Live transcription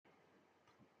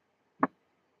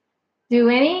Do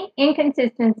any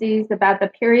inconsistencies about the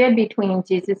period between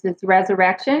Jesus'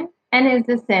 resurrection and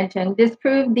his ascension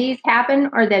disprove these happen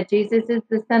or that Jesus is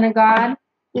the Son of God?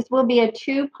 This will be a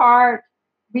two-part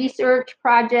research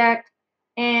project,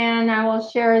 and I will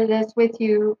share this with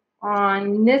you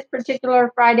on this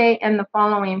particular Friday and the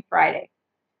following Friday.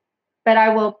 But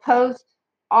I will post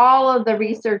all of the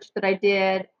research that I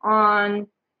did on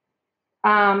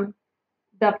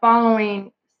the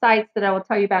following sites that I will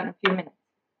tell you about in a few minutes.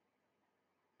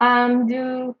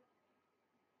 Do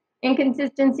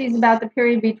inconsistencies about the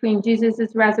period between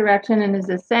Jesus' resurrection and his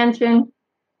ascension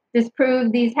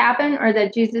disprove these happen or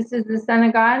that Jesus is the Son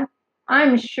of God?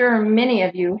 I'm sure many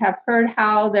of you have heard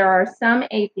how there are some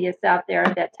atheists out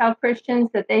there that tell Christians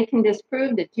that they can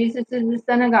disprove that Jesus is the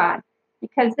Son of God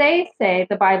because they say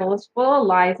the Bible is full of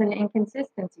lies and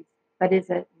inconsistencies. But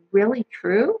is it really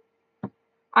true?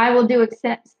 I will do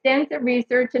extensive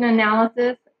research and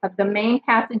analysis of the main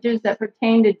passages that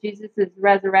pertain to Jesus'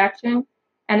 resurrection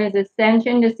and his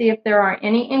ascension to see if there are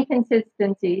any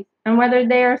inconsistencies and whether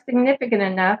they are significant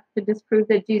enough to disprove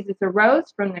that Jesus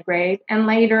arose from the grave and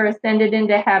later ascended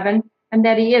into heaven and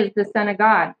that he is the Son of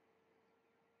God.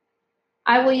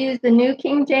 I will use the New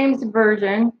King James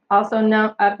Version, also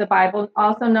known of the Bible,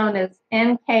 also known as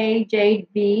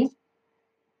NKJV,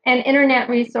 and internet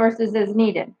resources as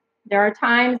needed. There are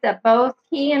times that both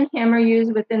he and him are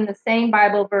used within the same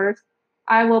Bible verse.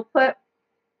 I will put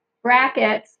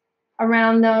brackets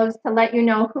around those to let you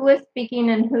know who is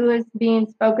speaking and who is being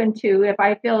spoken to if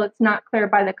I feel it's not clear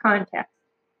by the context.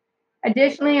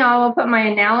 Additionally, I will put my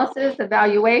analysis,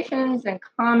 evaluations, and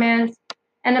comments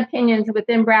and opinions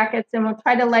within brackets and will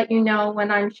try to let you know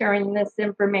when I'm sharing this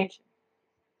information.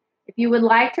 If you would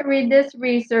like to read this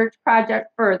research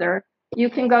project further, you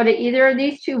can go to either of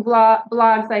these two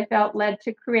blogs I felt led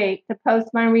to create to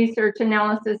post my research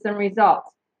analysis and results.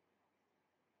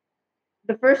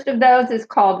 The first of those is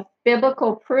called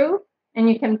Biblical Proof, and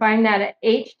you can find that at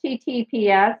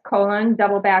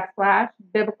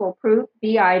https://biblical proof,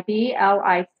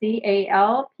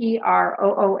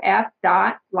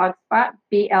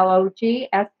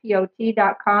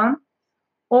 BIBLICALPROOF.blogspot.com,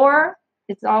 or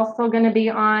it's also going to be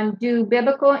on Do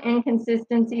Biblical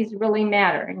Inconsistencies Really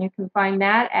Matter? And you can find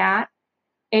that at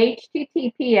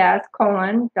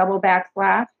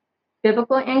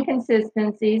https://biblical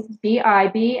inconsistencies,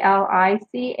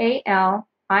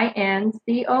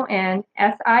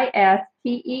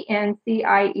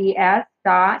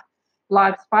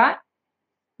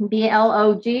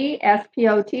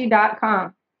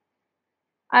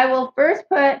 I will first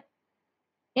put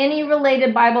any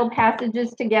related Bible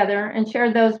passages together and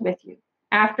share those with you.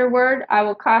 Afterward, I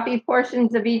will copy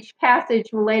portions of each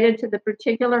passage related to the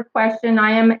particular question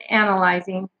I am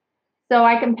analyzing, so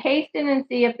I can paste in and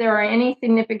see if there are any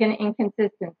significant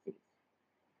inconsistencies.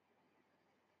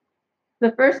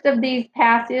 The first of these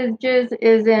passages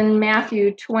is in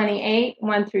Matthew 28,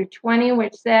 1 through 20,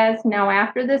 which says, "Now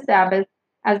after the Sabbath,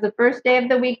 as the first day of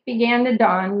the week began to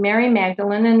dawn, Mary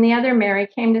Magdalene and the other Mary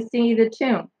came to see the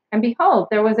tomb. And behold,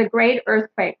 there was a great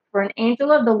earthquake, for an angel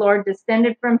of the Lord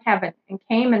descended from heaven and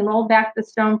came and rolled back the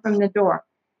stone from the door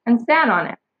and sat on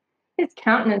it. His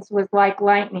countenance was like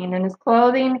lightning and his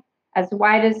clothing as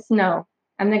white as snow.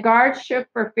 And the guards shook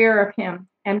for fear of him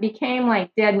and became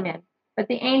like dead men. But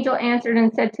the angel answered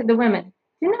and said to the women,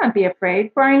 'Do not be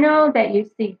afraid, for I know that you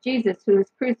seek Jesus who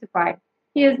is crucified.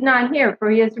 He is not here, for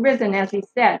he is risen as he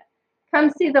said. Come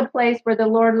see the place where the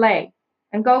Lord lay.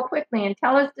 And go quickly and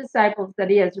tell his disciples that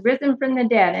he has risen from the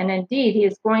dead, and indeed he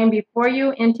is going before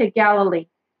you into Galilee.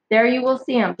 There you will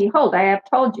see him. Behold, I have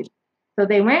told you.' So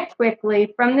they went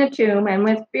quickly from the tomb and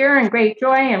with fear and great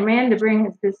joy and ran to bring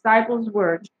his disciples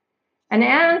word. And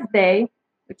as they,"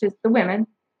 which is the women,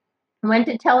 "went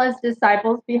to tell his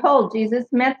disciples, behold,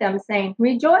 Jesus met them, saying,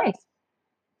 'Rejoice.'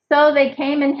 So they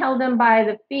came and held him by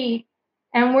the feet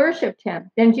and worshipped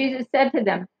him. Then Jesus said to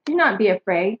them, 'Do not be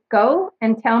afraid. Go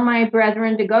and tell my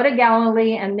brethren to go to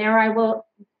Galilee, and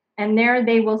there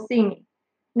they will see me.'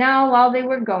 Now, while they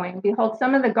were going, behold,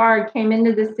 some of the guard came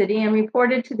into the city and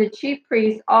reported to the chief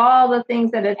priests all the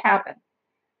things that had happened.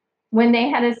 When they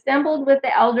had assembled with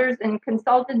the elders and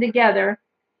consulted together,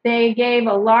 they gave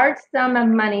a large sum of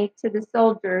money to the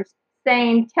soldiers,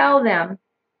 saying, 'Tell them,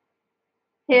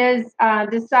 his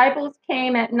disciples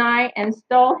came at night and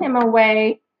stole him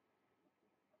away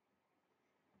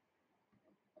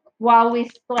while we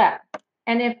slept.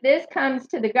 And if this comes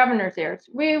to the governor's ears,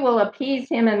 we will appease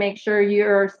him and make sure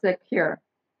you're secure.'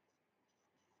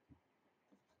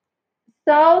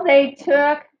 So they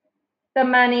took the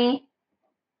money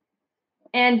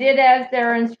and did as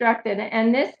they're instructed.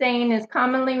 And this saying is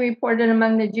commonly reported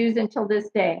among the Jews until this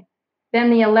day. Then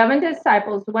the 11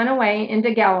 disciples went away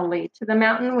into Galilee to the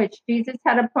mountain which Jesus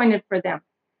had appointed for them.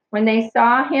 When they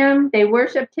saw him, they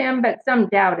worshipped him, but some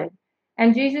doubted.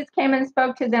 And Jesus came and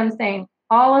spoke to them, saying,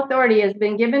 All authority has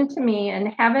been given to me in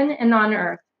heaven and on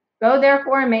earth. Go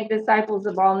therefore and make disciples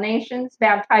of all nations,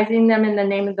 baptizing them in the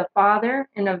name of the Father,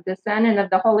 and of the Son, and of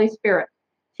the Holy Spirit,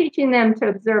 teaching them to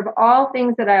observe all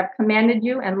things that I have commanded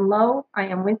you, and lo, I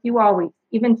am with you always,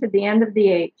 even to the end of the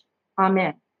age.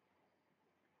 Amen.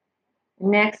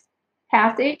 Next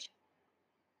passage,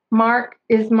 Mark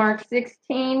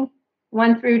 16,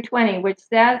 1 through 20, which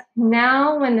says,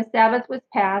 Now when the Sabbath was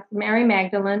past, Mary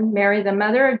Magdalene, Mary the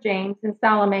mother of James, and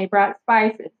Salome brought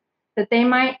spices, that they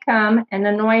might come and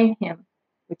anoint him,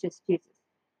 which is Jesus.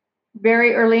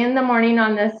 Very early in the morning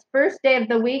on this first day of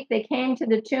the week, they came to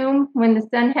the tomb when the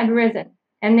sun had risen.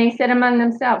 And they said among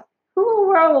themselves, Who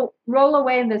will roll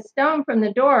away the stone from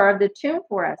the door of the tomb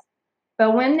for us?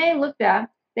 But when they looked up,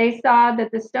 they saw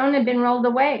that the stone had been rolled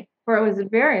away, for it was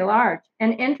very large.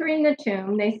 And entering the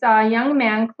tomb, they saw a young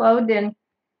man clothed in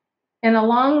a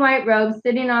long white robe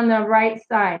sitting on the right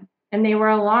side, and they were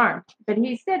alarmed. But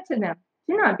he said to them,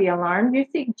 Do not be alarmed. You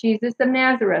seek Jesus of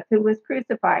Nazareth, who was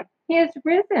crucified. He is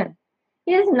risen.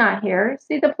 He is not here.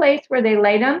 See the place where they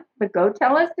laid him? But go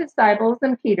tell his disciples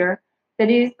and Peter that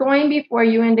he is going before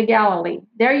you into Galilee.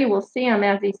 There you will see him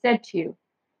as he said to you.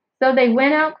 So they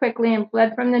went out quickly and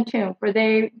fled from the tomb, for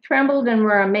they trembled and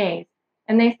were amazed.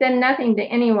 And they said nothing to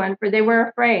anyone, for they were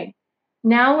afraid.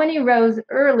 Now when he rose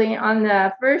early on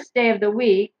the first day of the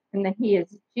week, and that he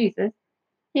is Jesus,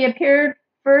 he appeared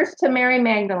first to Mary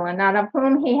Magdalene, out of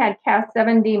whom he had cast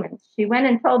 7 demons. She went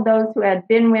and told those who had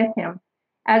been with him,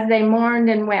 as they mourned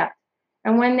and wept.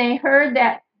 And when they heard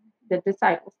that the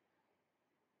disciples,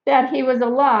 that he was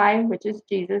alive, which is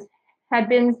Jesus, had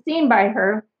been seen by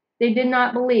her, they did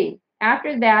not believe.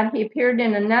 After that, he appeared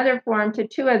in another form to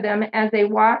 2 of them as they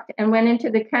walked and went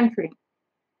into the country.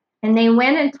 And they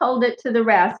went and told it to the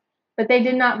rest, but they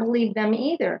did not believe them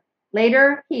either.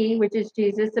 Later, he, which is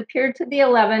Jesus, appeared to the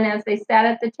 11 as they sat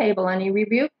at the table, and he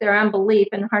rebuked their unbelief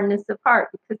and hardness of heart,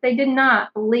 because they did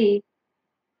not believe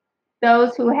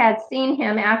those who had seen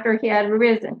him after he had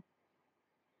risen.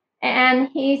 And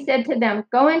he said to them,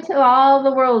 Go into all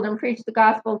the world and preach the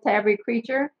gospel to every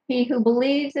creature. He who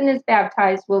believes and is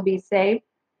baptized will be saved,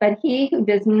 but he who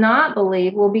does not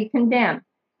believe will be condemned.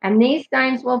 And these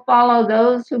signs will follow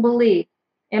those who believe.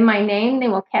 In my name they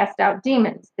will cast out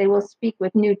demons. They will speak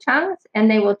with new tongues, and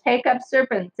they will take up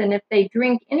serpents. And if they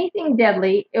drink anything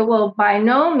deadly, it will by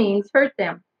no means hurt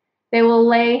them. They will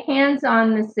lay hands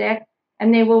on the sick,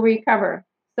 and they will recover.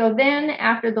 So then,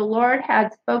 after the Lord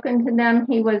had spoken to them,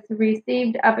 he was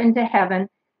received up into heaven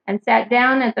and sat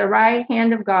down at the right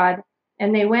hand of God.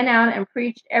 And they went out and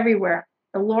preached everywhere,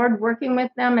 the Lord working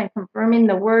with them and confirming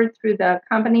the word through the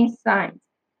accompanying signs.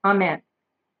 Amen.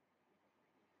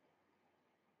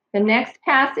 The next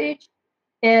passage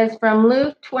is from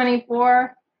Luke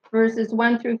 24, verses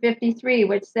 1 through 53,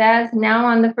 which says, Now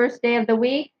on the first day of the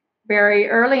week, very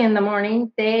early in the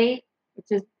morning, they, which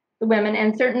is the women,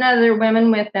 and certain other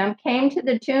women with them, came to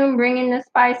the tomb bringing the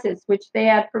spices which they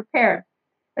had prepared.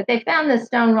 But they found the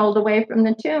stone rolled away from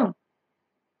the tomb.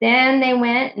 Then they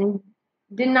went and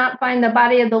did not find the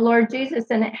body of the Lord Jesus.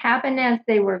 And it happened, as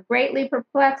they were greatly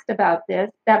perplexed about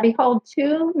this, that behold,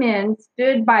 2 men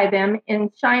stood by them in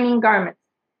shining garments.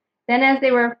 Then as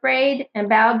they were afraid and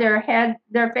bowed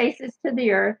their faces to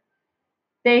the earth,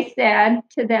 they said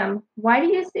to them, Why do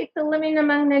you seek the living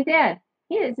among the dead?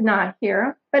 He is not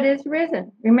here, but is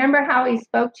risen. Remember how he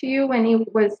spoke to you when he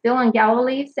was still in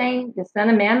Galilee, saying, The Son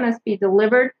of Man must be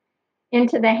delivered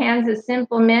into the hands of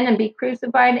sinful men and be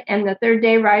crucified, and the 3rd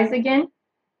day rise again?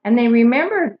 And they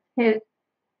remembered his,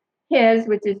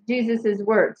 which is Jesus's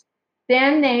words.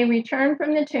 Then they returned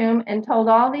from the tomb and told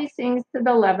all these things to the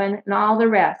 11 and all the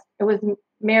rest. It was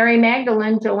Mary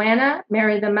Magdalene, Joanna,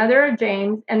 Mary the mother of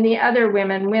James, and the other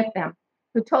women with them,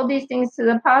 who told these things to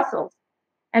the apostles.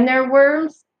 And their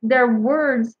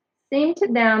words seemed to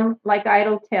them like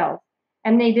idle tales,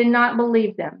 and they did not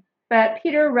believe them. But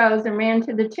Peter rose and ran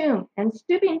to the tomb, and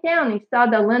stooping down, he saw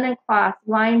the linen cloths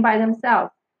lying by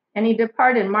themselves. And he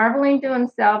departed, marveling to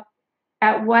himself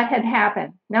at what had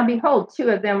happened. Now behold, 2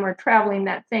 of them were traveling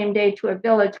that same day to a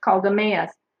village called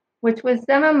Emmaus, which was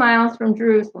 7 miles from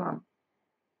Jerusalem.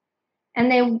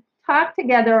 And they talked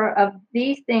together of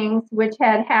these things which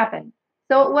had happened.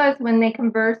 So it was, when they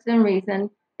conversed and reasoned,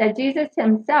 that Jesus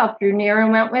himself drew near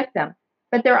and went with them.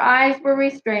 But their eyes were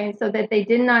restrained, so that they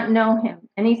did not know him.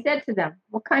 And he said to them,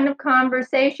 What kind of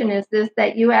conversation is this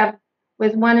that you have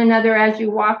with one another as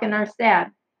you walk and are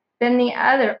sad? Then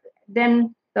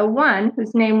the one,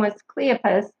 whose name was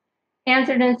Cleopas,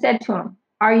 answered and said to him,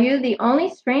 "Are you the only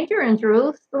stranger in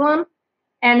Jerusalem?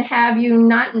 And have you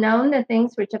not known the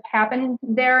things which have happened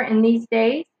there in these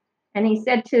days?" And he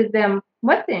said to them,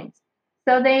 "What things?"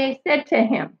 So they said to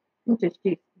him,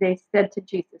 they said to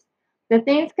Jesus, "The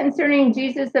things concerning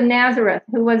Jesus of Nazareth,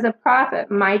 who was a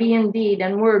prophet, mighty in deed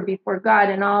and word before God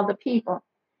and all the people,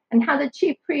 and how the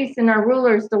chief priests and our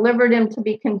rulers delivered him to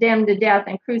be condemned to death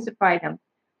and crucified him.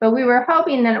 But we were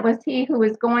hoping that it was he who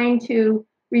was going to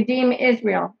redeem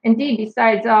Israel. Indeed,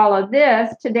 besides all of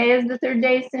this, today is the third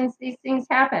day since these things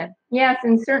happened. Yes,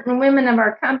 and certain women of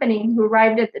our company who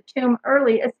arrived at the tomb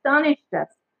early astonished us.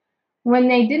 When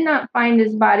they did not find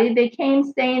his body, they came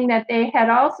saying that they had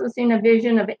also seen a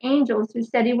vision of angels who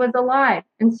said he was alive.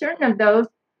 And certain of those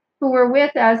who were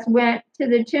with us went to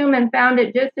the tomb and found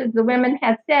it just as the women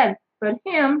had said, but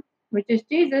him, which is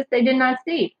Jesus, they did not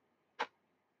see."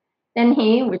 Then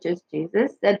he, which is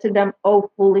Jesus, said to them,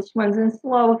 "O foolish ones and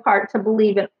slow of heart to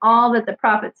believe in all that the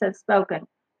prophets have spoken.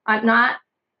 Ought not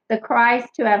the Christ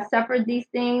to have suffered these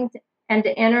things and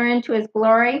to enter into his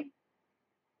glory?"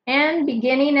 And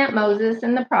beginning at Moses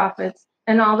and the prophets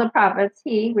and all the prophets,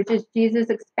 he, which is Jesus,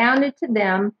 expounded to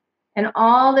them and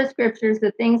all the scriptures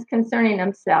the things concerning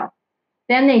himself.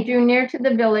 Then they drew near to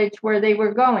the village where they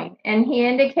were going, and he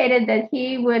indicated that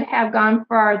he would have gone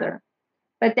farther.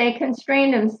 But they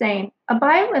constrained him, saying,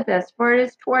 "Abide with us, for it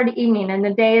is toward evening, and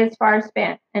the day is far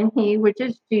spent." And he, which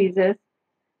is Jesus,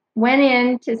 went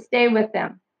in to stay with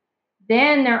them.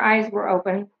 Then their eyes were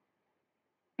opened,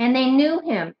 and they knew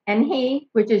him. And he,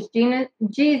 which is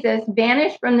Jesus,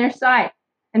 vanished from their sight.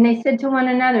 And they said to one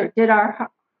another,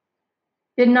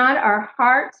 Did not our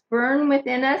hearts burn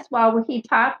within us while he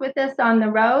talked with us on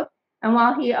the road, and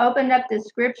while he opened up the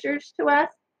scriptures to us?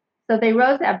 So they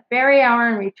rose that very hour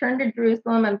and returned to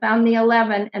Jerusalem and found the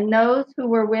 11 and those who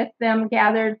were with them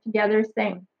gathered together,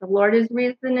 saying, "The Lord is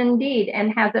risen indeed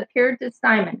and has appeared to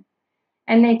Simon."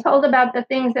 And they told about the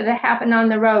things that had happened on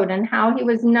the road and how he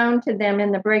was known to them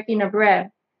in the breaking of bread.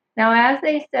 Now, as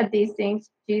they said these things,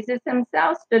 Jesus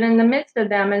himself stood in the midst of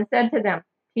them and said to them,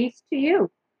 "Peace to you."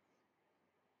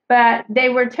 But they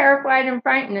were terrified and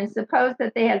frightened and supposed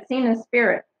that they had seen a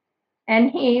spirit.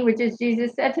 And he, which is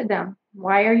Jesus, said to them,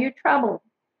 "Why are you troubled?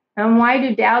 And why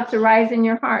do doubts arise in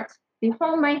your hearts?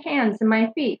 Behold my hands and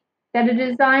my feet, that it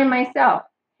is I myself.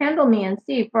 Handle me and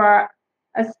see, for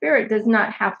a spirit does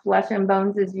not have flesh and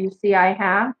bones as you see I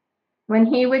have." When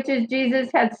he, which is Jesus,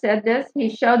 had said this, he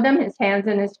showed them his hands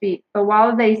and his feet. But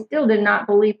while they still did not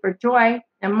believe for joy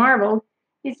and marveled,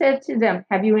 he said to them,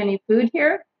 "Have you any food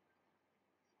here?"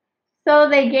 So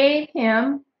they gave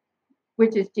him,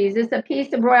 which is Jesus, a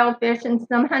piece of broiled fish and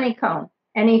some honeycomb.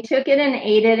 And he took it and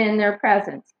ate it in their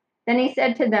presence. Then he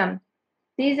said to them,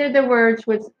 "These are the words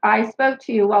which I spoke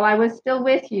to you while I was still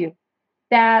with you,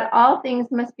 that all things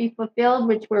must be fulfilled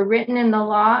which were written in the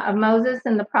law of Moses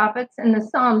and the prophets and the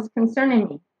Psalms concerning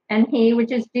me." And he,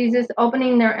 which is Jesus,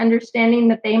 opening their understanding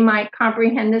that they might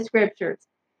comprehend the scriptures.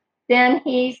 Then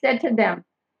he said to them,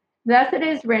 "Thus it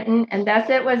is written, and thus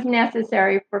it was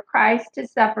necessary for Christ to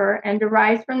suffer and to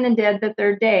rise from the dead the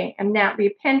third day, and that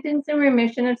repentance and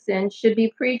remission of sins should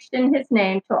be preached in his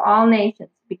name to all nations,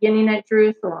 beginning at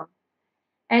Jerusalem.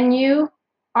 And you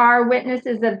are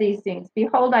witnesses of these things.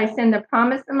 Behold, I send the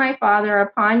promise of my Father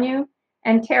upon you,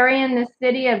 and tarry in the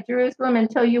city of Jerusalem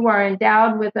until you are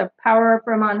endowed with a power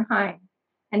from on high."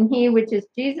 And he, which is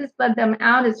Jesus, led them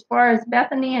out as far as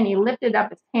Bethany, and he lifted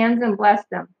up his hands and blessed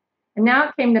them. And now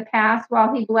it came to pass,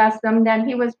 while he blessed them, that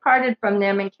he was parted from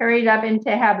them and carried up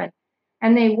into heaven.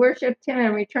 And they worshipped him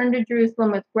and returned to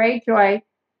Jerusalem with great joy,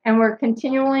 and were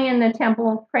continually in the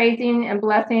temple, praising and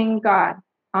blessing God.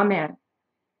 Amen.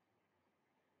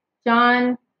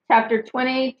 John chapter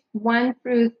 21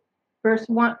 through verses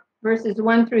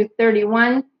 1 through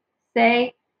 31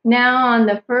 say, "Now on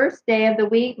the first day of the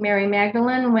week, Mary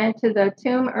Magdalene went to the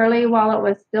tomb early while it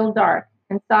was still dark,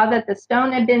 and saw that the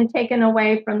stone had been taken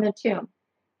away from the tomb.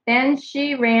 Then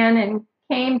she ran and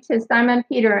came to Simon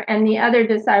Peter and the other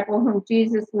disciple whom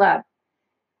Jesus loved."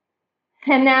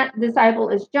 And that disciple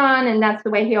is John, and that's the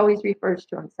way he always refers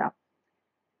to himself.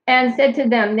 "And said to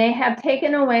them, They have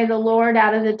taken away the Lord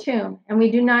out of the tomb, and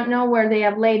we do not know where they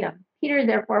have laid him." Peter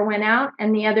therefore went out,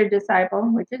 and the other disciple,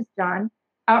 which is John,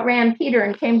 outran Peter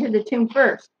and came to the tomb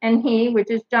first. And he, which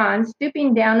is John,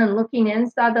 stooping down and looking in,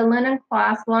 saw the linen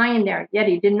cloths lying there, yet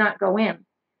he did not go in.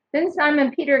 Then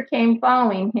Simon Peter came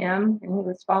following him, and he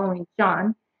was following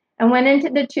John, and went into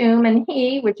the tomb. And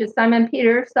he, which is Simon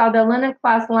Peter, saw the linen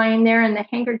cloths lying there, and the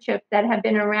handkerchief that had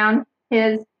been around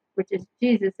his, which is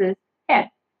Jesus's, head.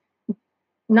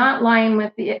 Not lying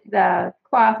with the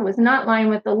cloth was not lying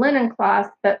with the linen cloth,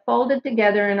 but folded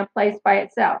together in a place by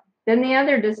itself. Then the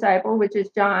other disciple, which is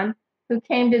John, who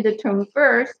came to the tomb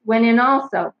first, went in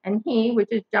also, and he,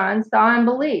 which is John, saw and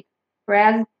believed. For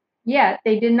as yet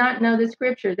they did not know the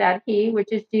scripture that he,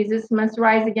 which is Jesus, must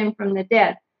rise again from the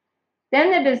dead.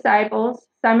 Then the disciples,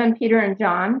 Simon Peter and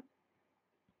John,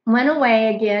 went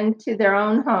away again to their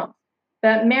own homes.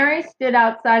 But Mary stood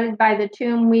outside by the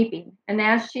tomb weeping, and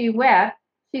as she wept,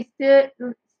 she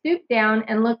stooped down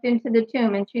and looked into the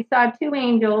tomb, and she saw two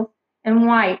angels in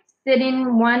white,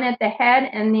 sitting one at the head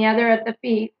and the other at the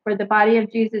feet, where the body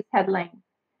of Jesus had lain.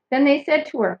 Then they said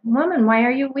to her, "Woman, why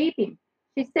are you weeping?"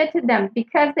 She said to them,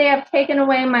 "Because they have taken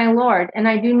away my Lord, and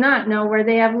I do not know where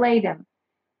they have laid him."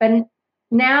 But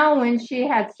now, when she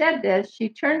had said this, she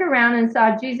turned around and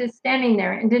saw Jesus standing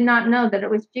there and did not know that it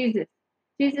was Jesus.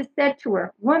 Jesus said to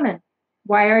her, "Woman,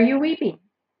 why are you weeping?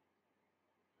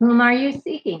 Whom are you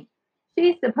seeking?"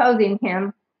 She, supposing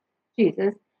him,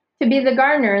 Jesus, to be the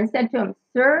gardener, and said to him,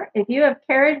 "Sir, if you have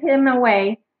carried him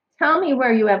away, tell me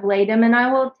where you have laid him, and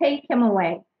I will take him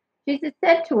away." Jesus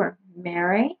said to her,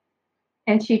 "Mary."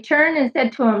 And she turned and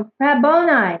said to him,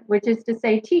 "Rabboni," which is to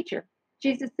say, teacher.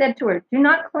 Jesus said to her, "Do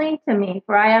not cling to me,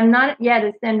 for I am not yet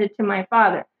ascended to my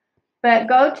Father. But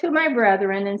go to my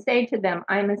brethren and say to them,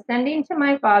 I am ascending to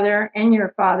my Father and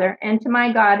your Father, and to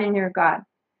my God and your God."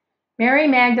 Mary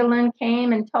Magdalene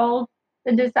came and told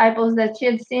the disciples that she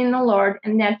had seen the Lord,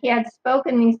 and that he had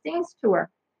spoken these things to her.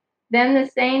 Then the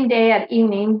same day at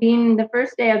evening, being the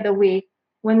first day of the week,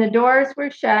 when the doors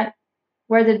were shut,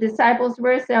 where the disciples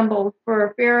were assembled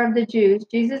for fear of the Jews,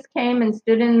 Jesus came and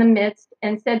stood in the midst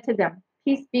and said to them,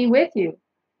 "Peace be with you."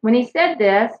 When he said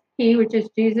this, he, which is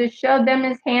Jesus, showed them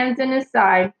his hands and his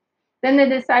side. Then the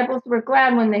disciples were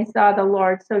glad when they saw the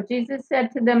Lord. So Jesus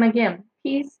said to them again,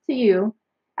 "Peace to you.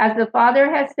 As the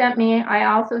Father has sent me, I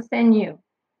also send you."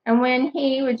 And when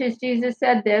he, which is Jesus,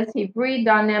 said this, he breathed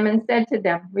on them and said to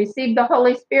them, "Receive the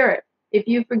Holy Spirit. If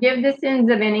you forgive the sins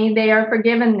of any, they are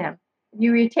forgiven them. If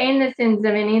you retain the sins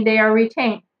of any, they are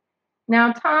retained."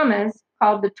 Now Thomas,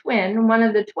 called the twin, one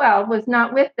of the 12, was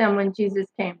not with them when Jesus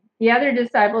came. The other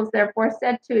disciples therefore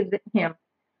said to him,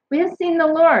 "We have seen the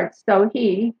Lord." So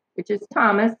he, which is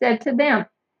Thomas, said to them,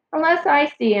 "Unless I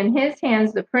see in his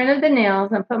hands the print of the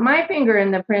nails, and put my finger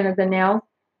in the print of the nails,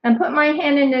 and put my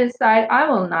hand into his side, I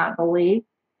will not believe."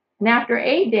 And after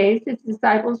 8 days, his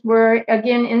disciples were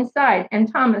again inside,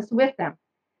 and Thomas with them.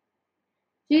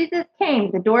 Jesus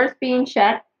came, the doors being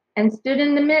shut, and stood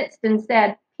in the midst and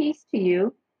said, "Peace to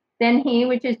you." Then he,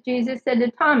 which is Jesus, said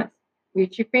to Thomas,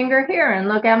 "Reach your finger here and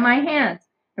look at my hands,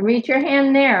 and reach your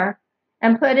hand there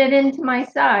and put it into my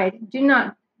side. Do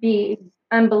not be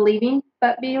unbelieving,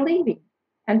 but believing."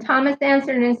 And Thomas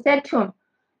answered and said to him,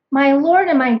 "My Lord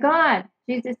and my God."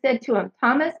 Jesus said to him,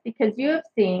 "Thomas, because you have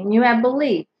seen, you have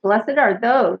believed. Blessed are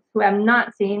those who have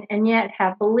not seen and yet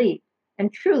have believed."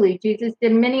 And truly, Jesus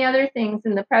did many other things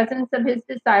in the presence of his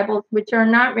disciples, which are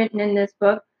not written in this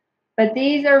book, but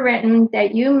these are written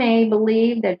that you may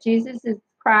believe that Jesus is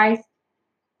Christ,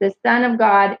 the Son of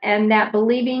God, and that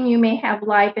believing you may have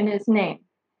life in his name.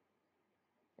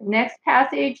 The next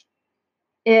passage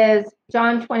is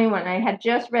John 21. I had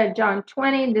just read John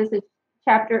 20. This is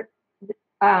chapter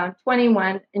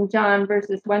 21 in John,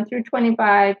 verses 1 through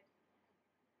 25.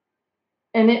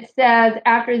 And it says,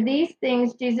 "After these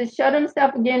things, Jesus showed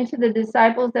himself again to the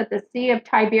disciples at the Sea of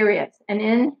Tiberias. And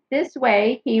in this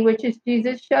way, he, which is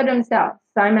Jesus, showed himself.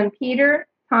 Simon Peter,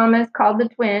 Thomas, called the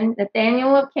twin,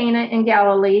 Nathanael of Cana in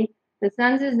Galilee, the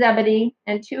sons of Zebedee,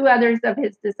 and 2 others of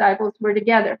his disciples were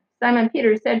together. Simon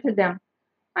Peter said to them,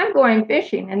 "I'm going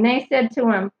fishing." And they said to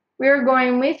him, "We are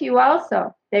going with you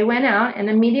also." They went out and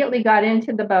immediately got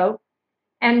into the boat,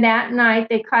 and that night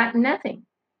they caught nothing.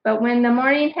 But when the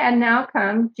morning had now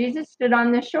come, Jesus stood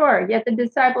on the shore, yet the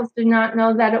disciples did not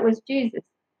know that it was Jesus.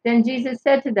 Then Jesus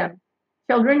said to them,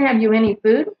 "Children, have you any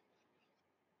food?"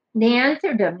 They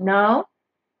answered him, "No."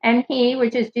 And he,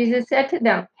 which is Jesus, said to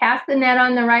them, "Cast the net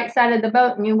on the right side of the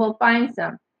boat, and you will find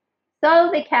some." So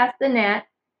they cast the net,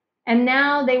 and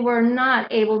now they were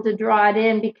not able to draw it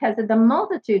in because of the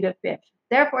multitude of fish.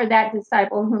 Therefore, that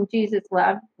disciple whom Jesus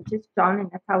loved, which is John,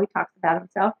 and that's how he talks about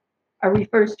himself, or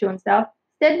refers to himself,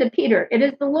 said to Peter, "It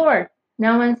is the Lord."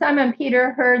 Now, when Simon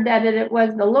Peter heard that it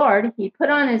was the Lord, he put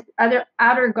on his other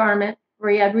outer garment, for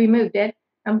he had removed it,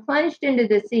 and plunged into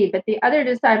the sea. But the other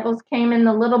disciples came in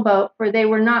the little boat, for they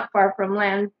were not far from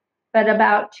land, but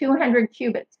about 200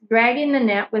 cubits, dragging the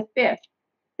net with fish.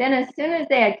 Then, as soon as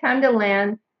they had come to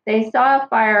land, they saw a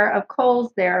fire of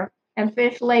coals there, and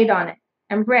fish laid on it,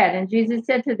 and bread. And Jesus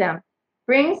said to them,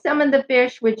 "Bring some of the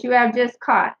fish which you have just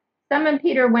caught." Simon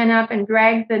Peter went up and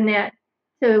dragged the net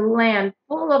to land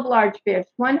full of large fish,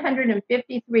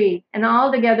 153, and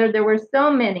altogether there were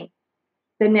so many,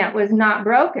 the net was not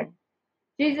broken.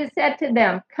 Jesus said to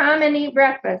them, "Come and eat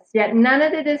breakfast." Yet none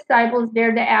of the disciples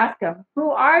dared to ask him, "Who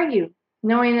are you?"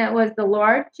 Knowing that it was the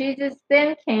Lord, Jesus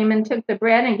then came and took the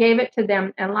bread and gave it to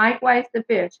them, and likewise the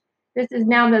fish. This is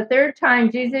now the third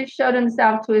time Jesus showed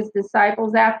himself to his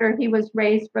disciples after he was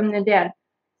raised from the dead.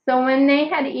 So when they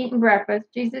had eaten breakfast,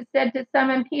 Jesus said to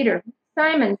Simon Peter,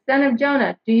 "Simon, son of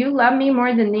Jonah, do you love me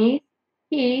more than these?"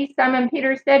 He, Simon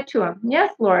Peter, said to him,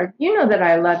 "Yes, Lord, you know that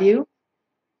I love you."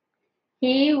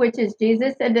 He, which is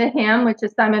Jesus, said to him, which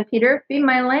is Simon Peter, "Feed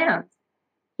my lambs."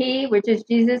 He, which is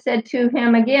Jesus, said to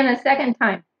him again a second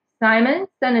time, "Simon,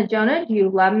 son of Jonah, do you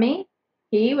love me?"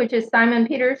 He, which is Simon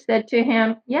Peter, said to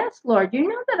him, "Yes, Lord, you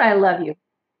know that I love you."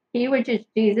 He, which is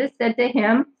Jesus, said to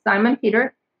him, Simon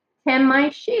Peter, "Tend my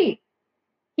sheep."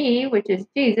 He, which is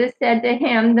Jesus, said to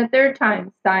him the third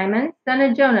time, "Simon, son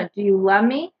of Jonah, do you love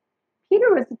me?"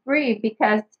 Peter was grieved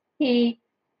because he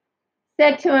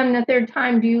said to him the third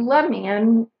time, "Do you love me?"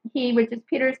 And he, which is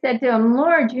Peter, said to him,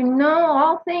 "Lord, you know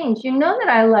all things. You know that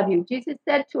I love you." Jesus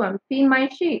said to him, "Feed my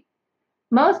sheep.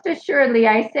 Most assuredly,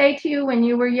 I say to you, when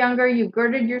you were younger, you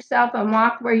girded yourself and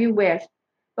walked where you wished.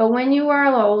 But when you are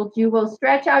old, you will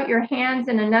stretch out your hands,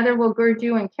 and another will gird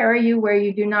you and carry you where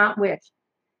you do not wish."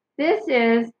 This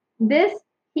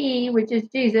he, which is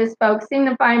Jesus, spoke,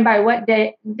 signifying by what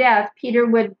death Peter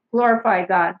would glorify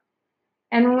God.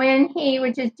 And when he,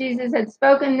 which is Jesus, had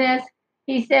spoken this,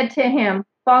 he said to him,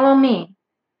 "Follow me."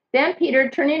 Then Peter,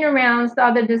 turning around,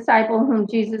 saw the disciple whom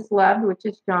Jesus loved, which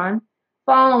is John,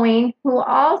 following, who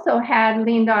also had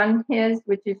leaned on his,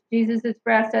 which is Jesus's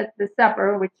breast at the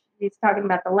supper, which he's talking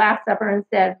about the Last Supper, and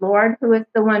said, "Lord, who is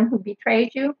the one who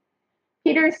betrayed you?"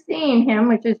 Peter, seeing him,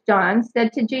 which is John,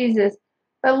 said to Jesus,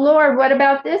 "But Lord, what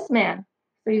about this man?"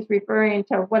 So he's referring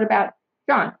to what about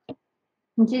John?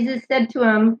 And Jesus said to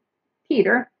him,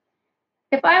 Peter,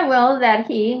 "If I will that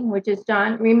he," which is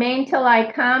John, "remain till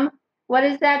I come, what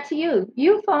is that to you?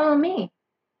 You follow me."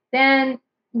 Then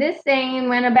this saying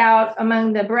went about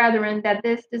among the brethren that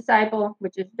this disciple,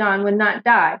 which is John, would not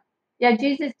die. Yet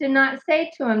Jesus did not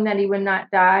say to him that he would not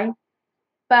die,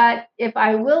 but "If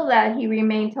I will that he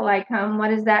remain till I come,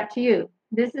 what is that to you?"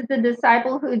 This is the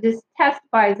disciple who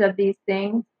testifies of these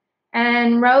things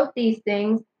and wrote these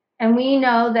things, and we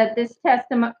know that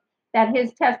that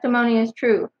his testimony is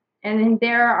true. And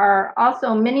there are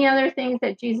also many other things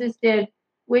that Jesus did,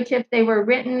 which if they were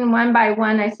written one by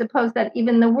one, I suppose that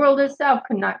even the world itself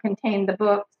could not contain the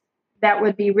books that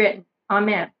would be written.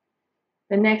 Amen.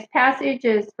 The next passage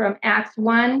is from Acts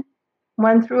 1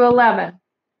 through 11.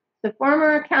 The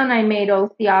former account I made, O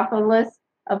Theophilus,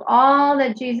 of all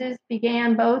that Jesus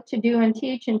began both to do and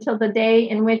teach until the day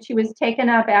in which he was taken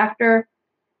up, after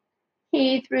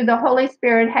he, through the Holy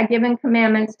Spirit, had given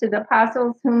commandments to the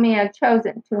apostles whom he had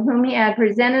chosen, to whom he had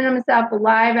presented himself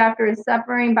alive after his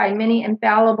suffering by many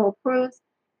infallible proofs,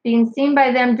 being seen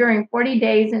by them during 40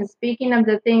 days, and speaking of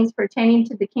the things pertaining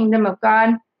to the kingdom of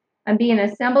God, and being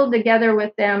assembled together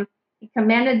with them, he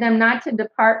commanded them not to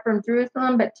depart from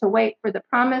Jerusalem, but to wait for the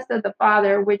promise of the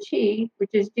Father, which he,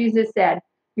 which is Jesus, said,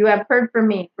 "You have heard from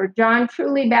me. For John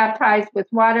truly baptized with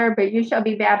water, but you shall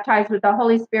be baptized with the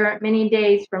Holy Spirit many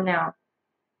days from now."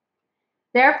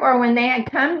 Therefore, when they had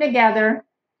come together,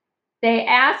 they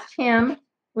asked him,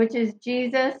 which is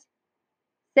Jesus,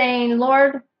 saying,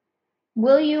 "Lord,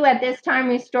 will you at this time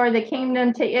restore the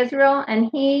kingdom to Israel?" And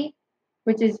he,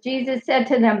 which is Jesus, said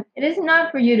to them, "It is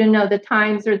not for you to know the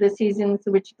times or the seasons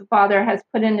which the Father has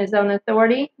put in his own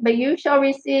authority, but you shall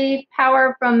receive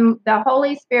power from the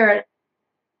Holy Spirit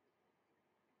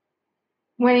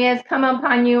when he has come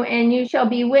upon you, and you shall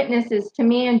be witnesses to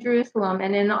me in Jerusalem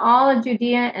and in all of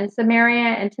Judea and Samaria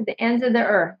and to the ends of the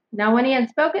earth." Now when he had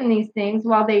spoken these things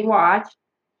while they watched,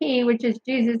 he, which is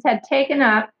Jesus, was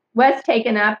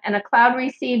taken up, and a cloud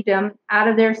received him out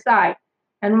of their sight.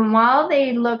 And while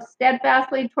they looked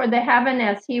steadfastly toward the heaven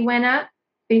as he went up,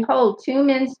 behold, two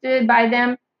men stood by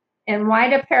them in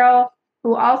white apparel,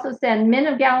 who also said, "Men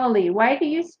of Galilee, why do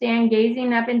you stand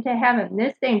gazing up into heaven?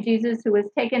 This same Jesus who was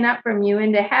taken up from you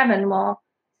into heaven will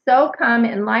so come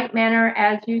in like manner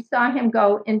as you saw him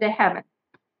go into heaven."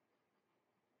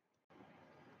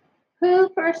 Who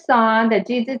first saw that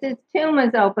Jesus' tomb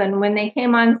was open when they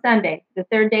came on Sunday, the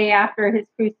third day after his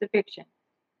crucifixion?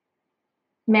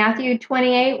 Matthew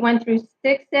 28, 1 through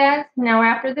 6 says, "Now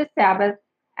after the Sabbath,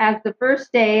 as the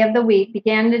first day of the week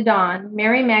began to dawn,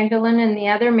 Mary Magdalene and the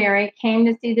other Mary came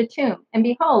to see the tomb. And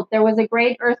behold, there was a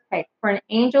great earthquake, for an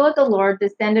angel of the Lord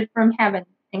descended from heaven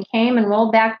and came and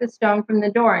rolled back the stone from the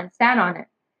door and sat on it.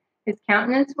 His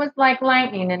countenance was like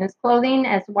lightning, and his clothing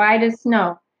as white as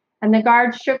snow. And the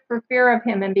guards shook for fear of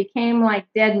him and became like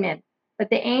dead men. But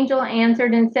the angel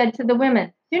answered and said to the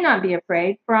women, "Do not be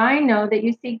afraid, for I know that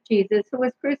you seek Jesus who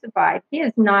was crucified. He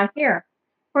is not here,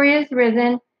 for he is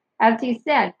risen, as he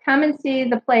said. Come and see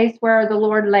the place where the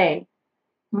Lord lay."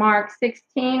 Mark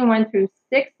 16, 1 through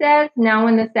 6 says, "Now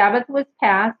when the Sabbath was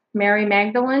past, Mary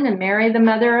Magdalene and Mary the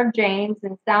mother of James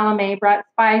and Salome brought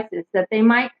spices that they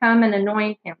might come and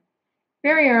anoint him.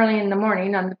 Very early in the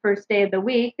morning, on the first day of the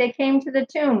week, they came to the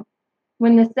tomb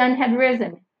when the sun had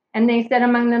risen. And they said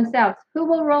among themselves, 'Who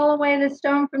will roll away the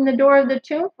stone from the door of the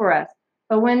tomb for us?'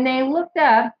 But when they looked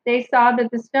up, they saw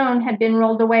that the stone had been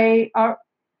rolled away, for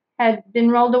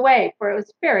it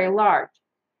was very large.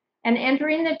 And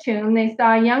entering the tomb, they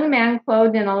saw a young man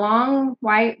clothed in a long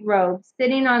white robe,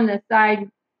 sitting on the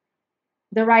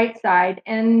right side,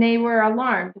 and they were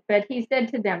alarmed. But he said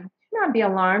to them, 'Do not be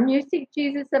alarmed. You seek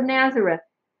Jesus of Nazareth,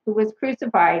 who was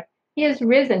crucified. He is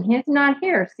risen. He is not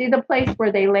here. See the place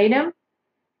where they laid him?'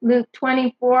 Luke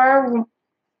 24,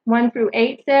 1 through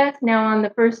 8 says, "Now on the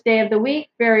first day of the week,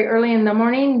 very early in the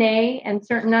morning, they and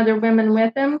certain other women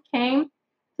with them came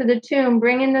to the tomb,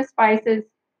 bringing the spices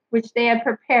which they had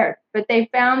prepared. But they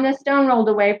found the stone rolled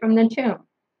away from the tomb.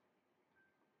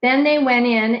 Then they went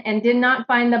in and did not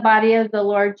find the body of the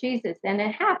Lord Jesus. And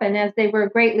it happened, as they were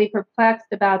greatly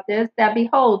perplexed about this, that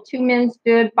behold, two men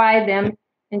stood by them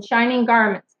in shining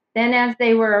garments. Then as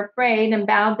they were afraid and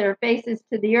bowed their faces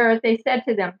to the earth, they said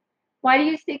to them, 'Why do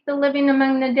you seek the living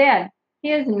among the dead?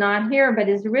 He is not here, but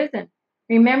is risen.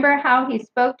 Remember how he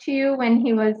spoke to you when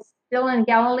he was still in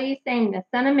Galilee, saying, The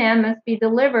Son of Man must be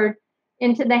delivered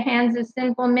into the hands of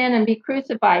sinful men and be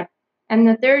crucified, and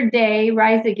the third day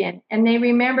rise again.' And they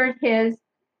remembered his,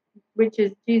 which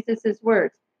is Jesus's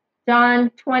words. John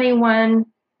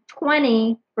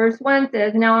 21:20, verse 1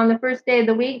 says, "Now on the first day of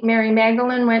the week, Mary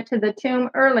Magdalene went to the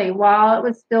tomb early while it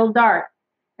was still dark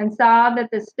and saw that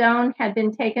the stone had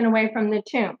been taken away from the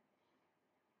tomb."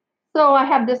 So I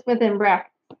have this within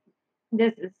brackets.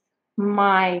 This is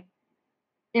my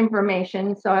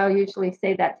information, so I'll usually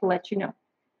say that to let you know.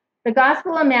 The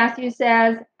Gospel of Matthew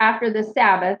says after the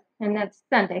Sabbath, and that's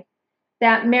Sunday,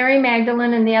 that Mary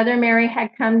Magdalene and the other Mary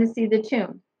had come to see the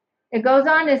tomb. It goes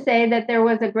on to say that there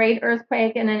was a great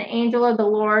earthquake, and an angel of the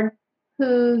Lord,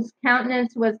 whose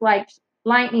countenance was like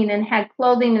lightning and had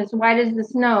clothing as white as the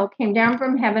snow, came down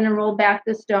from heaven and rolled back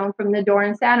the stone from the door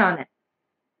and sat on it.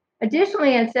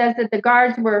 Additionally, it says that the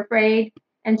guards were afraid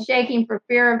and shaking for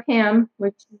fear of him,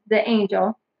 which is the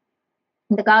angel.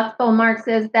 The Gospel of Mark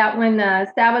says that when the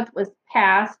Sabbath was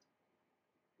past,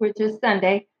 which is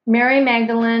Sunday, Mary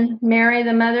Magdalene, Mary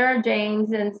the mother of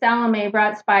James, and Salome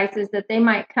brought spices that they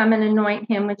might come and anoint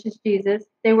him, which is Jesus.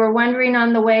 They were wondering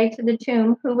on the way to the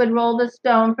tomb who would roll the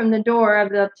stone from the door of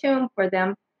the tomb for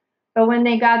them. But when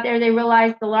they got there, they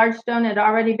realized the large stone had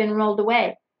already been rolled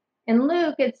away. In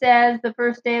Luke, it says the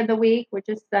first day of the week, which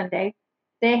is Sunday,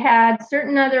 they had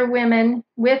certain other women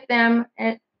with them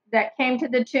that came to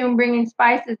the tomb bringing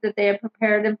spices that they had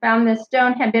prepared, and found the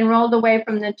stone had been rolled away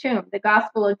from the tomb. The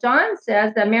Gospel of John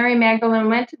says that Mary Magdalene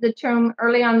went to the tomb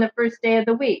early on the first day of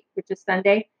the week, which is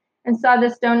Sunday, and saw the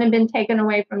stone had been taken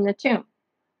away from the tomb.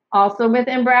 Also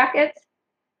within brackets,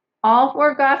 all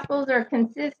four Gospels are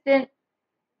consistent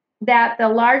that the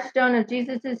large stone of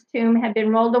Jesus' tomb had been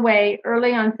rolled away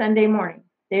early on Sunday morning.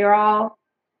 They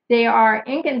are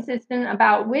inconsistent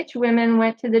about which women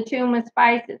went to the tomb with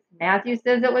spices. Matthew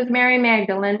says it was Mary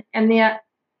Magdalene and the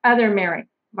other Mary.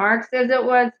 Mark says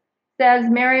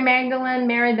Mary Magdalene,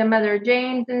 Mary the mother of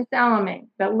James, and Salome.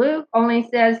 But Luke only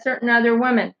says certain other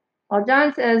women, while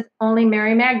John says only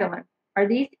Mary Magdalene. Are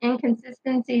these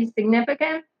inconsistencies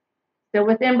significant? So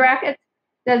within brackets,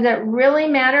 does it really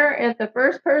matter if the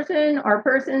first person or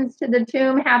persons to the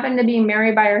tomb happened to be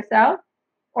Mary by herself,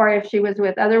 or if she was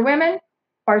with other women,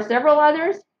 or several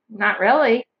others? Not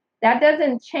really. That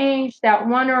doesn't change that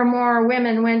one or more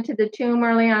women went to the tomb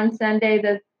early on Sunday,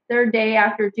 the third day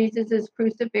after Jesus'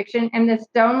 crucifixion, and the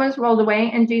stone was rolled away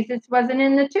and Jesus wasn't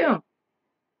in the tomb.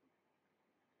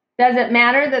 Does it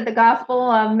matter that the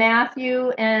Gospel of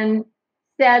Matthew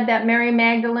said that Mary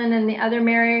Magdalene and the other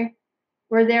Mary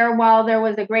were there while there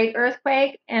was a great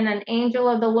earthquake, and an angel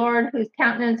of the Lord, whose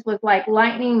countenance was like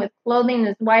lightning with clothing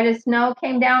as white as snow,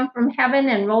 came down from heaven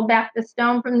and rolled back the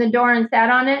stone from the door and sat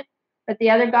on it? But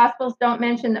the other Gospels don't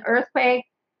mention the earthquake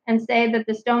and say that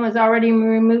the stone was already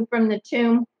removed from the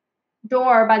tomb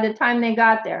door by the time they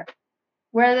got there.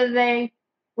 Whether they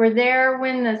were there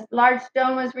when the large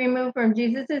stone was removed from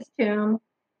Jesus' tomb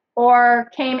or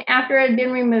came after it had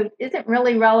been removed isn't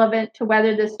really relevant to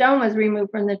whether the stone was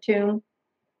removed from the tomb,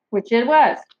 which it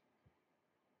was.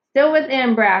 Still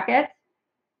within brackets,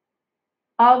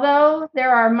 although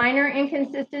there are minor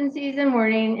inconsistencies in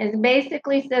wording, it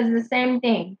basically says the same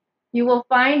thing. You will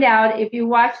find out if you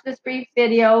watch this brief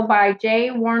video by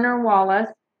J. Warner Wallace,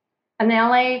 an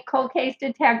LA cold case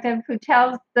detective who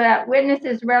tells that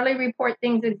witnesses rarely report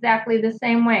things exactly the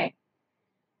same way.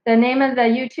 The name of the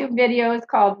YouTube video is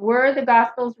called Were the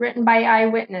Gospels Written by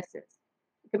Eyewitnesses?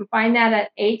 You can find that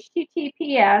at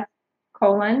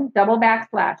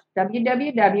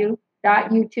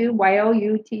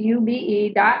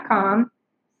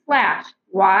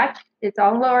https://www.youtube.com/watch, it's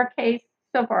all lowercase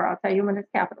so far, I'll tell you when it's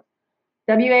capital,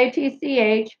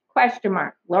 WATCH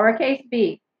lowercase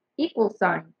b,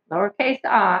 lowercase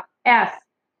s,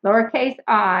 lowercase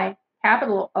I,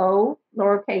 capital O,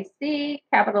 lowercase c,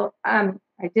 capital, I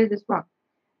did this wrong.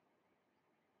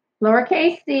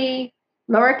 Lowercase c,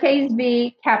 lowercase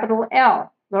v, capital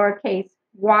L, lowercase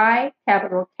y,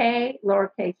 capital K,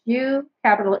 lowercase u,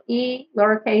 capital E,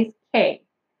 lowercase k.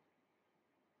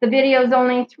 The video is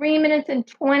only 3 minutes and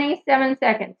 27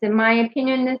 seconds. In my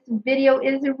opinion, this video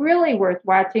is really worth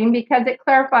watching because it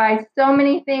clarifies so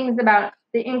many things about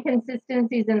the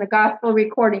inconsistencies in the gospel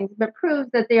recordings, but proves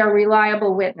that they are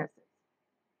reliable witnesses.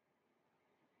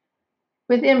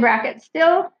 Within brackets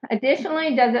still,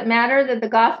 additionally, does it matter that the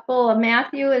Gospel of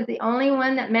Matthew is the only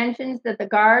one that mentions that the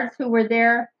guards who were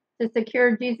there to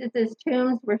secure Jesus'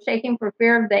 tombs were shaking for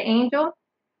fear of the angel?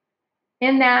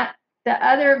 In that the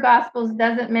other Gospels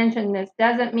doesn't mention this,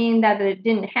 doesn't mean that it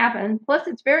didn't happen. Plus,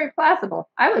 it's very plausible.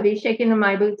 I would be shaking in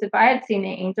my boots if I had seen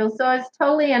an angel, so it's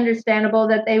totally understandable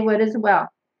that they would as well.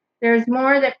 There's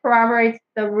more that corroborates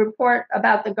the report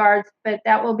about the guards, but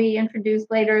that will be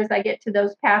introduced later as I get to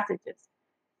those passages.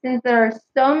 Since there are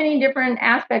so many different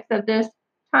aspects of this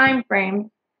time frame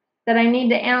that I need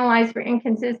to analyze for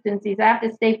inconsistencies, I have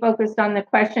to stay focused on the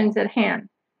questions at hand.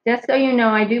 Just so you know,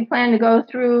 I do plan to go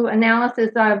through analysis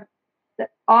of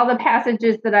all the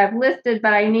passages that I've listed,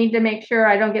 but I need to make sure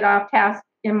I don't get off task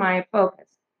in my focus.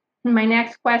 My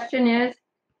next question is,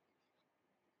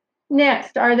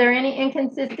 next, are there any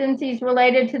inconsistencies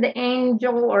related to the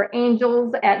angel or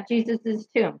angels at Jesus'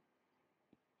 tomb?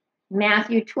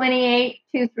 Matthew 28,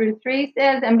 2-3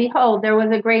 says, and behold, there was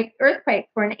a great earthquake,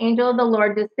 for an angel of the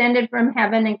Lord descended from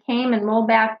heaven and came and rolled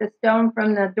back the stone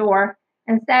from the door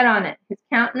and sat on it. His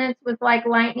countenance was like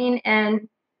lightning, and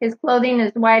his clothing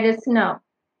as white as snow.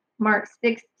 Mark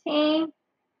 16,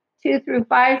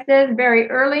 2-5 says, very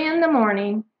early in the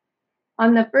morning,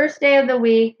 on the first day of the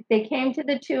week, they came to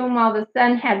the tomb while the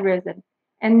sun had risen.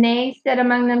 And they said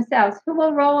among themselves, who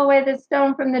will roll away the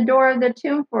stone from the door of the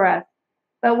tomb for us?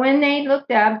 But when they looked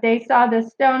up, they saw the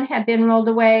stone had been rolled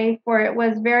away, for it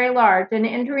was very large. And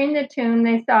entering the tomb,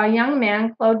 they saw a young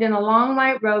man clothed in a long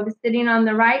white robe sitting on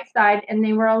the right side, and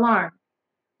they were alarmed.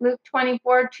 Luke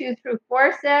 24,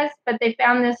 2-4 says, but they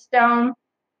found the stone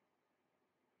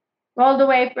rolled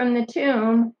away from the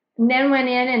tomb, and then went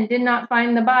in and did not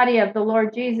find the body of the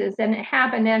Lord Jesus. And it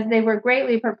happened, as they were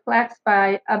greatly perplexed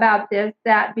about this,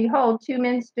 that, behold, 2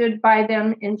 men stood by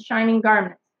them in shining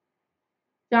garments.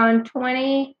 John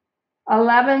 20,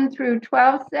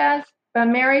 11-12 says, but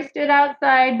Mary stood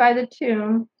outside by the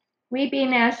tomb,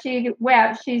 weeping. As she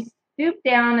wept, she stooped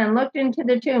down and looked into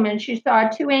the tomb, and she saw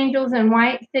 2 angels in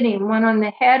white sitting, one on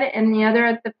the head and the other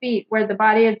at the feet, where the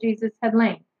body of Jesus had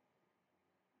lain.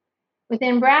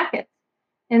 Within brackets,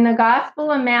 in the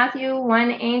Gospel of Matthew,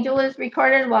 1 angel is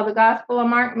recorded, while the Gospel of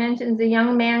Mark mentions a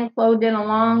young man clothed in a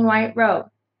long white robe,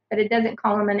 but it doesn't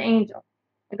call him an angel.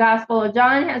 The Gospel of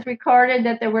John has recorded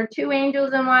that there were 2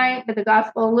 angels in white, but the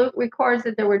Gospel of Luke records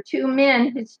that there were 2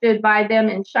 men who stood by them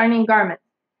in shining garments.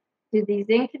 Do these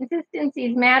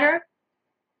inconsistencies matter?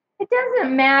 It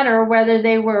doesn't matter whether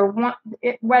there were 1,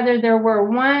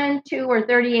 2, or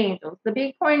 30 angels. The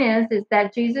big point is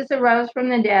that Jesus arose from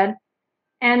the dead,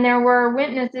 and there were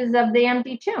witnesses of the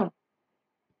empty tomb.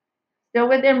 Still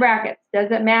within brackets,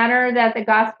 does it matter that the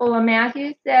Gospel of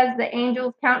Matthew says the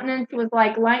angel's countenance was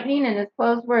like lightning and his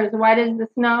clothes were as white as the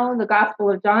snow? The Gospel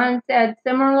of John said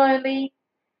similarly,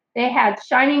 they had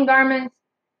shining garments,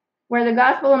 where the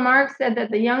Gospel of Mark said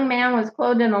that the young man was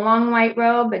clothed in a long white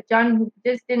robe, but John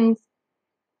just said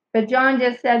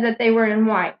that they were in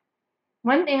white.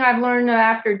 One thing I've learned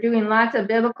after doing lots of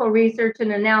biblical research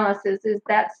and analysis is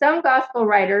that some gospel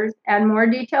writers add more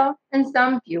detail and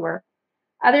some fewer.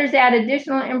 Others add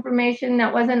additional information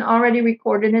that wasn't already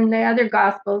recorded in the other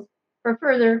gospels for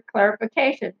further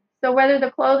clarification. So whether the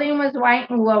clothing was white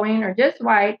and glowing or just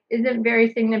white isn't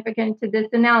very significant to this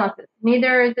analysis.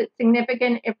 Neither is it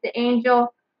significant if the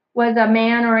angel was a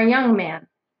man or a young man.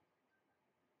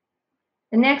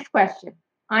 The next question.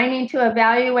 I need to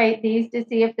evaluate these to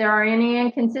see if there are any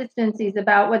inconsistencies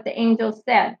about what the angel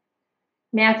said.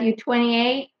 Matthew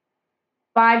 28,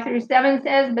 5 through 7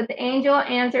 says, "But the angel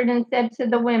answered and said to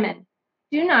the women,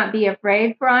 'Do not be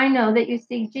afraid, for I know that you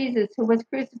seek Jesus who was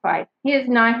crucified. He is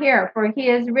not here, for he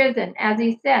is risen, as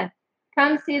he said.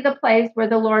 Come see the place where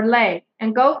the Lord lay,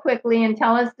 and go quickly and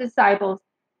tell his disciples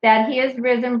that he is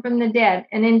risen from the dead.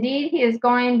 And indeed, he is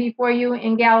going before you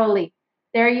in Galilee.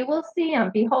 There you will see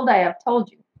him. Behold, I have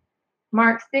told you.'"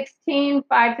 Mark 16,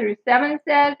 5 through 7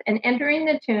 says, "And entering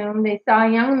the tomb, they saw a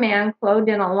young man clothed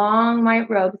in a long white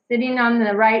robe, sitting on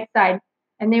the right side,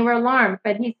 and they were alarmed.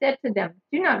 But he said to them,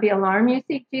 'Do not be alarmed. You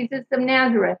seek Jesus of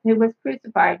Nazareth, who was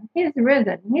crucified. He is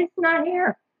risen. He is not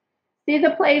here. See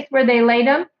the place where they laid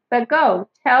him? But go,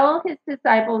 tell his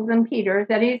disciples and Peter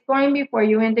that he is going before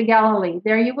you into Galilee.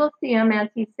 There you will see him as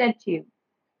he said to you.'"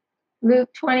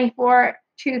 Luke 24,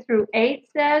 2 through 8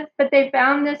 says, "But they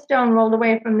found the stone rolled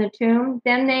away from the tomb.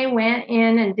 Then they went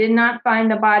in and did not find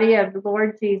the body of the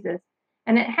Lord Jesus.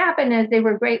 And it happened, as they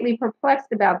were greatly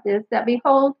perplexed about this, that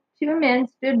behold, two men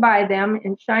stood by them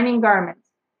in shining garments.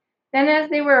 Then as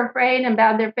they were afraid and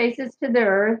bowed their faces to the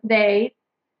earth, they,"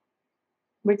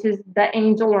 which is the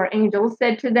angel or angels,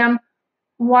 "said to them,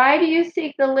 'Why do you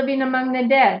seek the living among the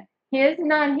dead? He is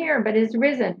not here, but is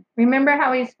risen. Remember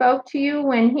how he spoke to you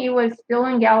when he was still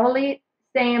in Galilee,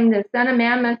 saying, the Son of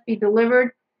Man must be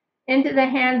delivered into the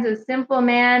hands of sinful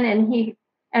man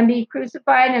and be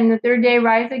crucified, and the third day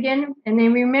rise again.' And they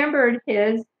remembered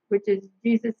his," which is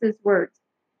Jesus's words.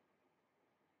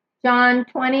 John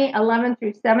 20, 11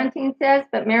 through 17 says,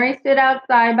 "But Mary stood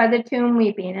outside by the tomb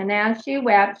weeping, and as she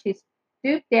wept, she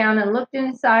stooped down and looked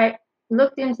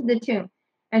into the tomb.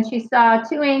 And she saw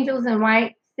two angels in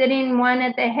white, sitting, one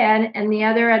at the head and the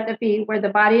other at the feet, where the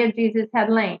body of Jesus had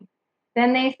lain.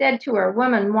 Then they said to her,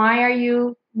 'Woman, why are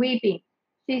you weeping?'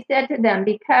 She said to them,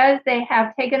 'Because they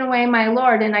have taken away my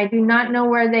Lord, and I do not know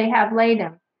where they have laid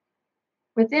him.'"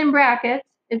 Within brackets,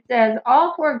 it says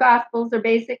all four gospels are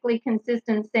basically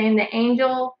consistent, saying the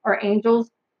angel or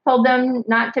angels told them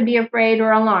not to be afraid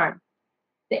or alarmed.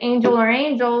 The angel or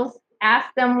angels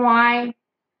asked them why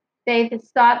they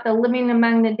sought the living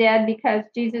among the dead, because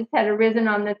Jesus had arisen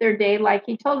on the third day, like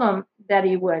he told them that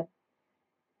he would.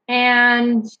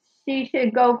 And she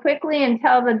should go quickly and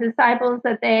tell the disciples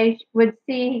that they would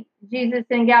see Jesus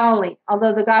in Galilee,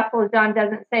 although the Gospel of John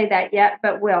doesn't say that yet,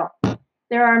 but will.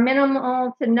 There are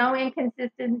minimal to no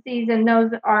inconsistencies, and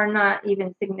those are not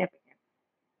even significant.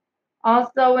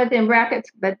 Also within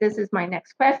brackets, but this is my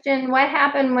next question, what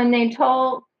happened when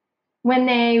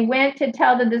they went to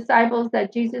tell the disciples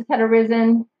that Jesus had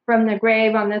arisen from the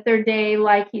grave on the third day,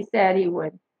 like he said he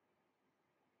would?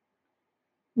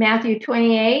 Matthew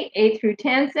 28, 8 through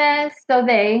 10 says, "So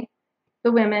they,"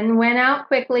 the women, "went out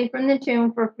quickly from the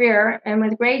tomb for fear and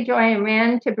with great joy, and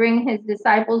ran to bring his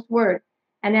disciples word.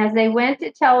 And as they went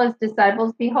to tell his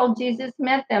disciples, behold, Jesus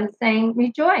met them, saying,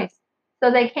 'Rejoice.'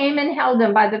 So they came and held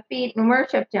him by the feet and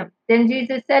worshipped him. Then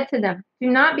Jesus said to them, 'Do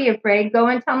not be afraid. Go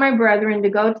and tell my brethren to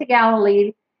go to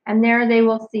Galilee, and there they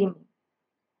will see me.'"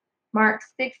 Mark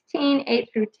 16, 8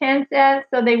 through 10 says,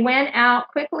 "So they went out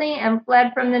quickly and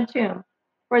fled from the tomb,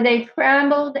 for they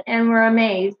trembled and were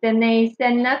amazed. And they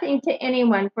said nothing to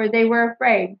anyone, for they were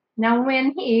afraid. Now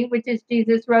when he," which is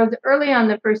Jesus, "rose early on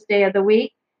the first day of the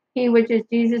week, he," which is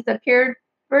Jesus, "appeared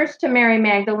first to Mary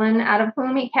Magdalene, out of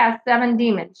whom he cast 7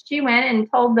 demons. She went and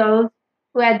told those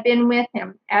who had been with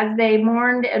him, as they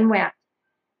mourned and wept.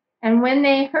 And when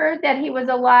they heard that he was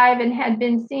alive and had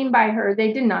been seen by her,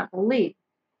 they did not believe."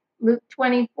 Luke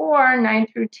 24, 9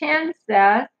 through 10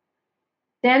 says,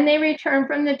 "Then they returned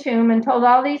from the tomb and told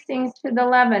all these things to the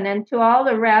 11 and to all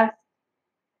the rest.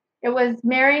 It was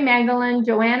Mary Magdalene,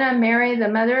 Joanna, Mary, the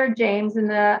mother of James, and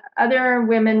the other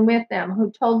women with them,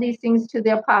 who told these things to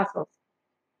the apostles."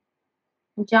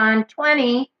 John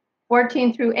 20,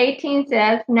 14 through 18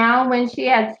 says, "Now when she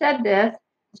had said this,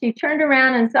 she turned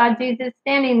around and saw Jesus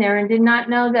standing there, and did not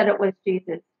know that it was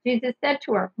Jesus. Jesus said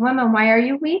to her, 'Woman, why are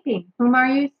you weeping? Whom are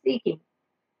you seeking?'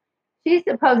 She,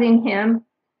 supposing him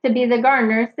to be the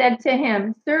gardener, said to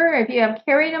him, 'Sir, if you have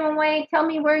carried him away, tell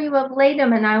me where you have laid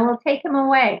him, and I will take him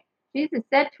away.' Jesus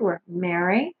said to her,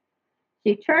 'Mary.'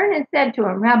 She turned and said to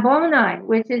him, 'Rabboni,'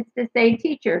 which is to say,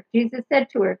 teacher." Jesus said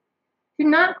to her, "Do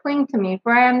not cling to me,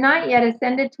 for I am not yet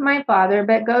ascended to my Father,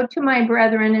 but go to my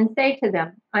brethren and say to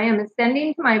them, I am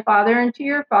ascending to my Father and to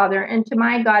your Father, and to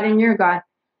my God and your God."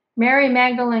 Mary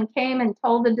Magdalene came and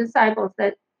told the disciples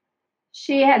that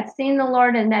she had seen the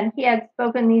Lord and that he had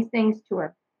spoken these things to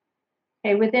her.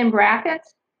 Okay, within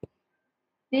brackets,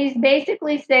 these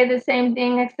basically say the same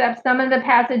thing, except some of the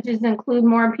passages include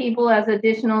more people as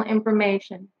additional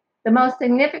information. The most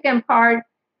significant part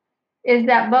is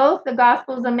that both the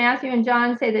Gospels of Matthew and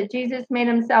John say that Jesus made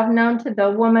himself known to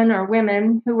the woman or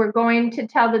women who were going to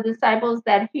tell the disciples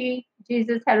that he,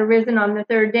 Jesus, had arisen on the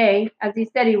third day, as he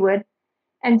said he would,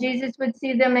 and Jesus would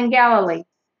see them in Galilee.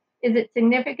 Is it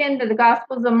significant that the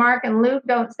Gospels of Mark and Luke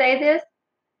don't say this?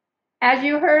 As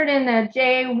you heard in the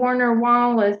J. Warner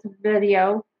Wallace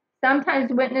video,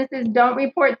 sometimes witnesses don't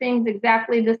report things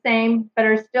exactly the same, but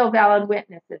are still valid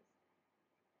witnesses.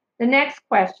 The next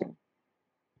question.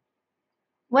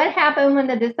 What happened when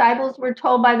the disciples were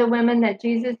told by the women that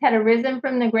Jesus had arisen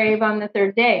from the grave on the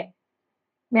third day?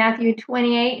 Matthew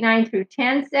 28, 9 through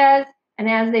 10 says, and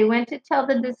as they went to tell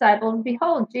the disciples,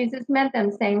 behold, Jesus met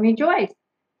them, saying, rejoice.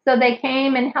 So they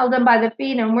came and held him by the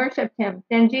feet and worshipped him.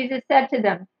 Then Jesus said to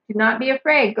them, do not be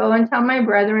afraid. Go and tell my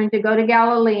brethren to go to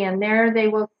Galilee, and there they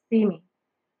will see me.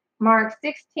 Mark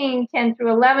 16, 10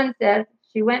 through 11 says,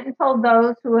 she went and told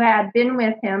those who had been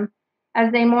with him as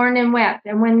they mourned and wept.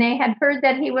 And when they had heard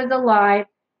that he was alive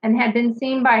and had been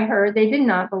seen by her, they did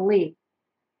not believe.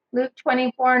 Luke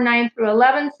 24, 9 through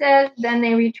 11 says, then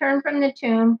they returned from the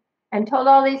tomb and told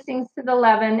all these things to the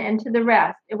 11 and to the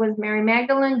rest. It was Mary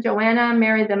Magdalene, Joanna,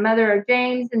 Mary the mother of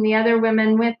James, and the other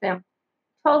women with them.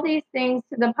 Told these things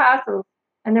to the apostles,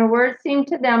 and their words seemed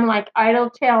to them like idle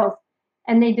tales,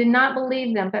 and they did not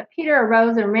believe them. But Peter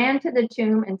arose and ran to the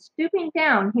tomb, and stooping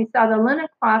down, he saw the linen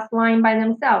cloths lying by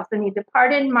themselves, and he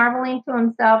departed, marveling to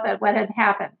himself at what had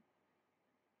happened.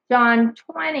 John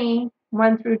 20,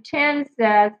 1 through 10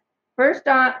 says,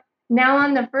 now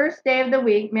on the first day of the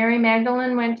week, Mary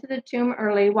Magdalene went to the tomb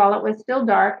early while it was still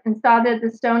dark and saw that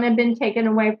the stone had been taken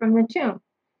away from the tomb.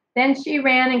 Then she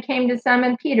ran and came to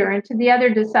Simon Peter and to the other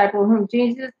disciple whom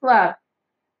Jesus loved,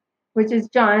 which is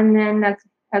John, and that's,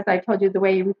 as I told you, the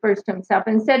way he refers to himself,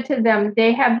 and said to them,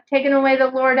 they have taken away the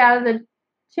Lord out of the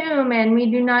tomb, and we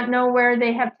do not know where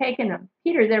they have taken him.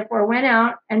 Peter therefore went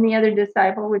out, and the other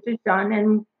disciple, which is John,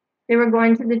 and they were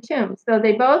going to the tomb. So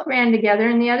they both ran together,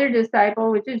 and the other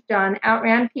disciple, which is John,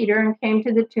 outran Peter and came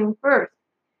to the tomb first.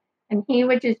 And he,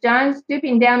 which is John,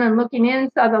 stooping down and looking in,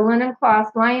 saw the linen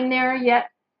cloths lying there, yet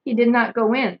he did not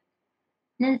go in.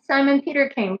 Then Simon Peter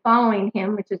came, following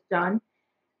him, which is John,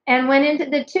 and went into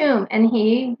the tomb. And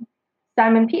he,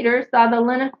 Simon Peter, saw the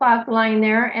linen cloth lying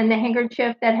there, and the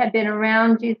handkerchief that had been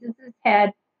around Jesus'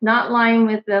 head, not lying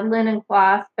with the linen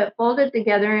cloth, but folded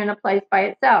together in a place by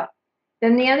itself.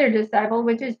 Then the other disciple,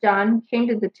 which is John, came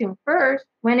to the tomb first,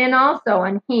 went in also,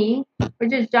 and he,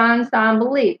 which is John, saw and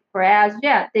believed. For as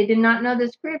yet they did not know the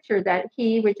scripture that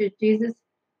he, which is Jesus,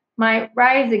 must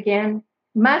rise again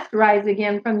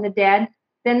from the dead.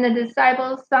 Then the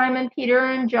disciples, Simon, Peter,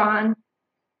 and John,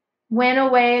 went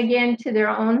away again to their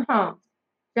own homes.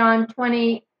 John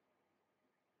 20,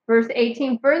 verse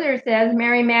 18 further says,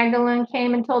 Mary Magdalene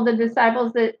came and told the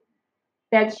disciples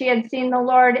that she had seen the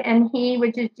Lord, and he,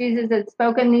 which is Jesus, had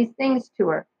spoken these things to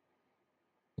her.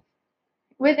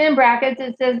 Within brackets,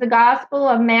 it says the Gospel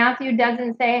of Matthew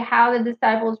doesn't say how the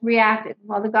disciples reacted,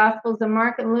 while the Gospels of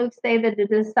Mark and Luke say that the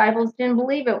disciples didn't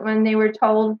believe it when they were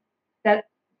told that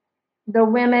the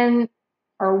woman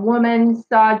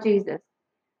saw Jesus.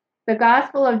 The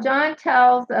Gospel of John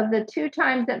tells of the two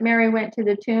times that Mary went to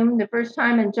the tomb. The first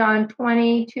time in John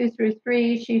 20, 2 through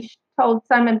 3, she told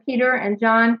Simon Peter and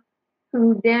John,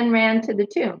 who then ran to the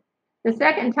tomb. The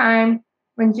second time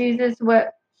when she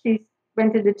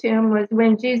went to the tomb was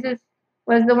when Jesus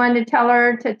was the one to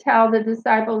tell the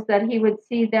disciples that he would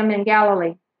see them in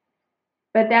Galilee.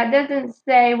 But that doesn't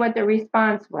say what the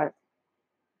response was.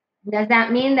 Does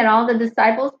that mean that all the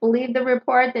disciples believed the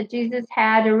report that Jesus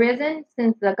had arisen,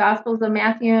 since the Gospels of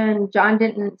Matthew and John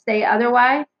didn't say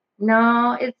otherwise?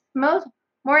 No, it's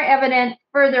more evident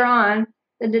further on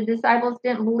that the disciples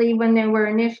didn't believe when they were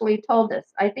initially told this.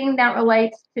 I think that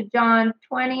relates to John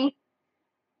 20,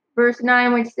 verse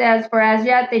 9, which says, for as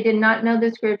yet they did not know the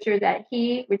scripture that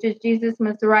he, which is Jesus,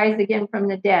 must rise again from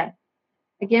the dead.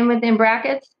 Again, within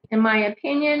brackets, in my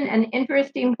opinion, an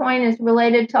interesting point is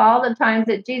related to all the times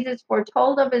that Jesus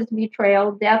foretold of his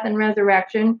betrayal, death, and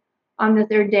resurrection on the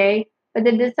third day, but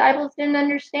the disciples didn't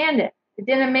understand it. It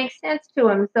didn't make sense to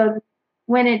them. So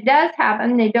when it does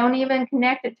happen, they don't even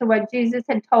connect it to what Jesus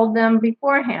had told them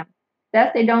beforehand. Thus,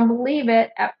 they don't believe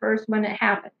it at first when it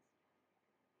happens.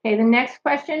 Okay, the next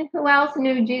question, who else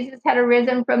knew Jesus had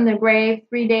arisen from the grave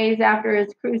 3 days after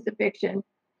his crucifixion?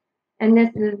 And this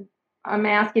is, I'm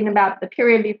asking about the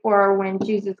period before when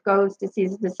Jesus goes to see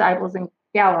his disciples in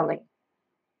Galilee.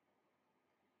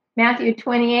 Matthew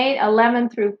 28, 11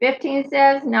 through 15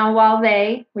 says, now while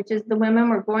they, which is the women,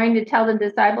 were going to tell the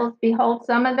disciples, behold,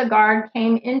 some of the guard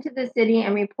came into the city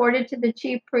and reported to the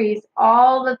chief priests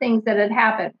all the things that had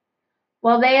happened.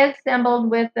 While they assembled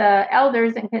with the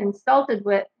elders and consulted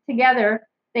together,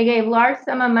 they gave large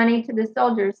sum of money to the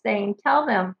soldiers, saying, "Tell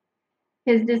them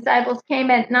his disciples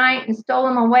came at night and stole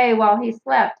him away while he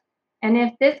slept. And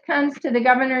if this comes to the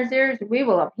governor's ears, we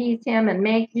will appease him and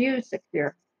make you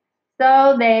secure."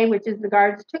 So they, which is the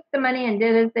guards, took the money and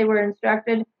did as they were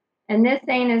instructed. And this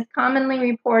saying is commonly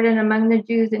reported among the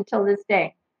Jews until this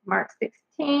day. Mark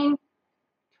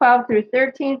 16:12 through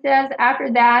 13 says, "After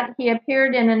that, he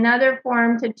appeared in another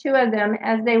form to two of them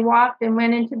as they walked and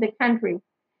went into the country.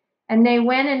 And they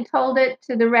went and told it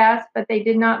to the rest, but they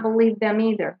did not believe them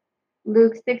either."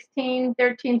 Luke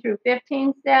 16:13 through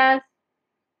 15 says,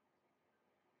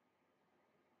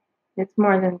 it's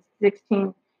more than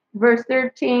 16. Verse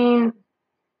 13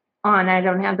 on, I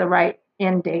don't have the right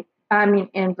end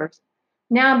verse.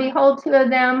 "Now behold, two of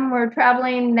them were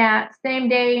traveling that same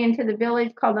day into the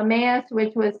village called Emmaus,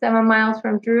 which was 7 miles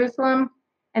from Jerusalem,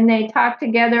 and they talked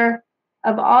together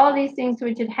of all these things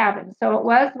which had happened. So it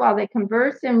was, while they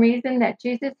conversed and reasoned, that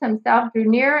Jesus himself drew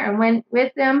near and went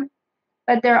with them,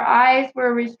 but their eyes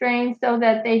were restrained so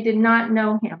that they did not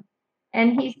know him.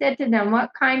 And he said to them,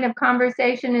 'What kind of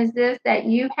conversation is this that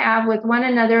you have with one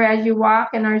another as you walk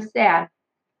and are sad?'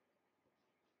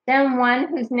 Then one,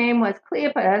 whose name was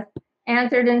Cleopas,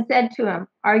 answered and said to him,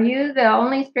 'Are you the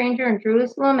only stranger in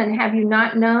Jerusalem, and have you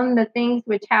not known the things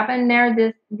which happened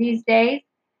there these days?'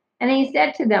 And he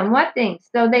said to them, 'What things?'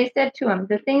 So they said to him,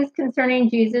 'The things concerning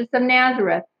Jesus of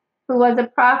Nazareth, who was a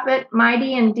prophet,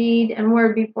 mighty in deed and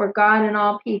word before God and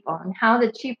all people, and how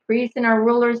the chief priests and our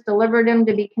rulers delivered him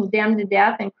to be condemned to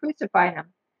death and crucified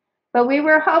him. But we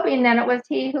were hoping that it was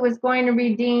he who was going to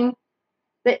redeem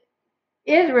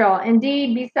Israel.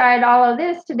 Indeed, beside all of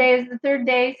this, today is the third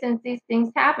day since these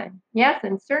things happened. Yes,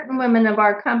 and certain women of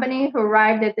our company who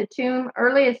arrived at the tomb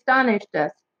early astonished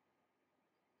us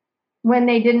when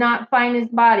they did not find his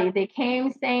body. They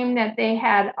came saying that they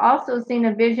had also seen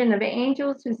a vision of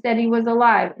angels who said he was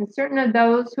alive. And certain of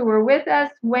those who were with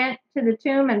us went to the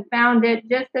tomb and found it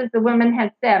just as the women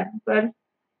had said, but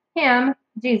him,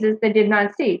 Jesus, they did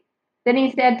not see. Then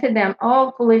he said to them,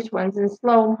 'O foolish ones, and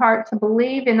slow of heart to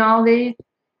believe in all that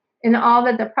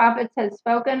the prophets had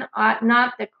spoken, ought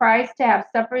not the Christ to have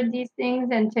suffered these things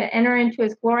and to enter into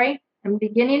his glory?' And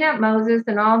beginning at Moses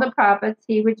and all the prophets,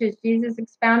 he, which is Jesus,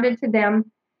 expounded to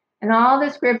them and all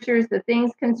the scriptures the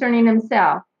things concerning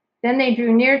himself. Then they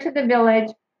drew near to the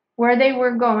village where they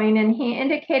were going, and he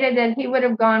indicated that he would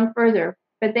have gone further.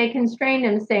 But they constrained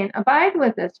him, saying, 'Abide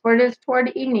with us, for it is toward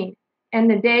evening, and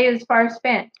the day is far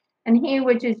spent.' And he,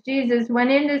 which is Jesus,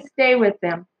 went in to stay with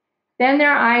them. Then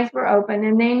their eyes were opened,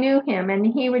 and they knew him, and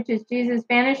he, which is Jesus,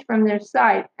 vanished from their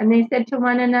sight. And they said to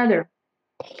one another,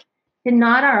 'Did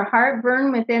not our heart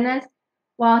burn within us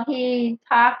while he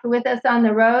talked with us on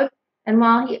the road, and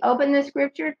while he opened the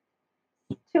scripture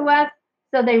to us?'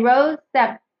 So they rose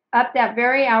up that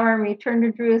very hour and returned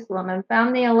to Jerusalem, and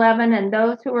found the 11 and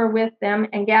those who were with them,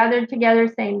 and gathered together,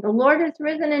 saying, 'The Lord is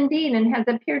risen indeed, and has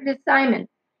appeared to Simon.'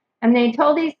 And they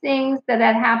told these things that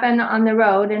had happened on the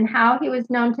road, and how he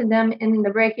was known to them in the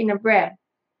breaking of bread."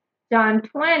 John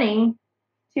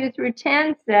 20:2 through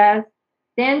 10 says,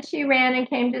 "Then she ran and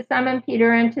came to Simon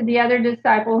Peter and to the other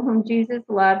disciple whom Jesus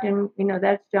loved," and we know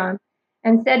that's John,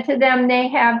 "and said to them, 'They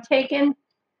have taken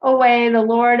away the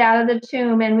Lord out of the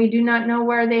tomb, and we do not know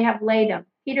where they have laid him.'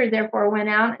 Peter therefore went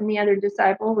out, and the other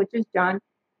disciple, which is John,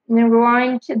 and they were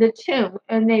going to the tomb.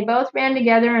 And they both ran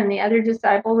together, and the other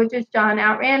disciple, which is John,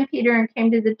 outran Peter and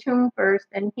came to the tomb first.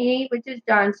 And he, which is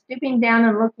John, stooping down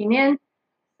and looking in,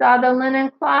 saw the linen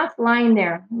cloth lying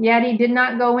there, yet he did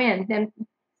not go in. Then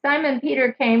Simon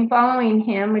Peter came following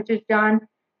him, which is John,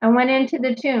 and went into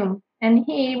the tomb. And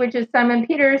he, which is Simon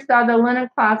Peter, saw the linen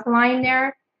cloth lying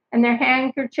there, and their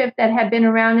handkerchief that had been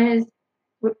around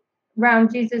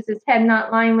Jesus' head,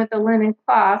 not lying with the linen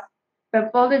cloth,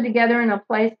 but folded together in a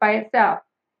place by itself.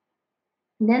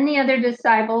 Then the other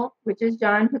disciple, which is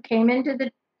John, who came to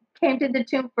the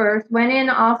tomb first, went in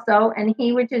also, and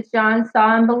he, which is John,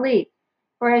 saw and believed.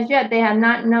 For as yet they had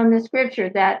not known the scripture,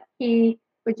 that he,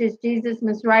 which is Jesus,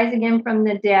 must rise again from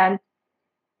the dead.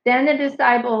 Then the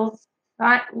disciples,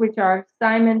 which are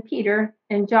Simon Peter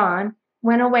and John,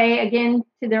 went away again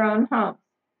to their own homes.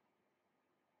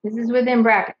 This is within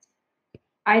brackets.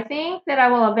 I think that I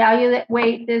will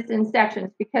evaluate this in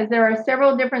sections because there are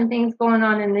several different things going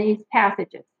on in these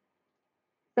passages.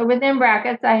 So within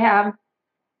brackets, I have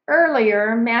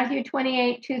earlier, Matthew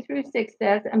 28:2 through 6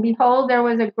 says, "And behold, there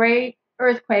was a great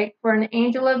earthquake, for an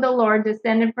angel of the Lord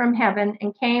descended from heaven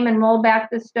and came and rolled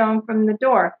back the stone from the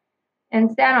door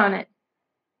and sat on it."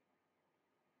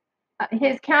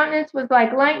 His countenance was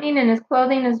like lightning, and his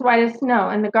clothing as white as snow.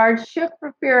 And the guards shook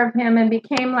for fear of him and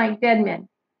became like dead men.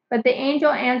 But the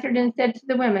angel answered and said to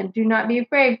the women, "Do not be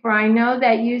afraid, for I know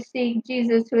that you seek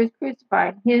Jesus who is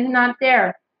crucified. He is not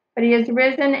there, but he is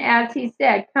risen as he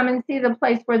said. Come and see the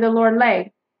place where the Lord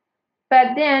lay."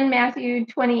 But then Matthew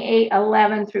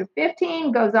 28:11 through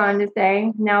 15 goes on to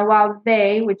say, "Now while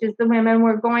they," which is the women,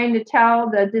 "were going to tell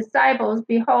the disciples,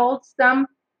 behold, some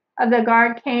of the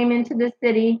guard came into the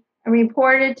city and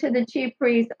reported to the chief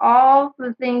priests all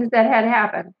the things that had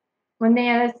happened. When they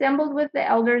had assembled with the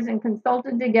elders and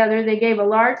consulted together, they gave a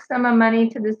large sum of money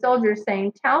to the soldiers,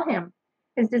 saying, 'Tell him,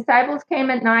 his disciples came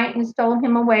at night and stole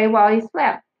him away while he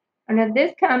slept. And if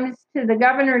this comes to the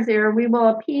governor's ear, we will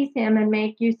appease him and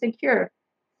make you secure.'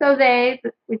 So they,"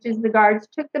 which is the guards,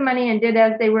 "took the money and did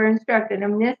as they were instructed.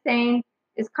 And this saying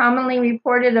is commonly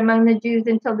reported among the Jews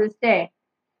until this day."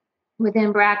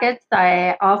 Within brackets,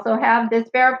 I also have, "This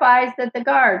verifies that the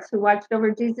guards who watched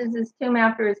over Jesus' tomb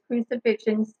after his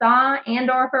crucifixion saw and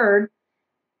or heard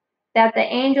that the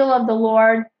angel of the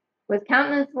Lord, with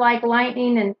countenance like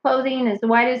lightning and clothing as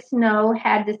white as snow,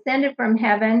 had descended from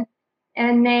heaven.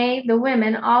 And they, the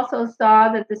women, also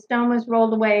saw that the stone was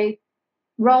rolled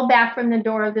back from the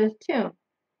door of the tomb."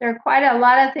 There are quite a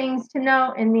lot of things to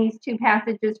know in these two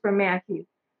passages from Matthew.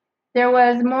 There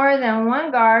was more than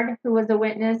one guard who was a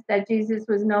witness that Jesus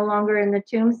was no longer in the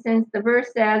tomb, since the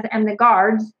verse says, "And the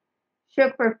guards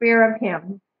shook for fear of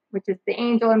him," which is the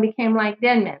angel, "and became like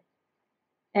dead men."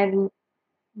 And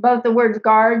both the words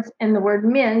guards and the word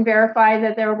men verify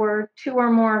that there were two or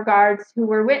more guards who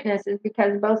were witnesses,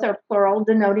 because both are plural,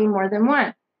 denoting more than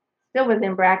one. Still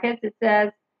within brackets, it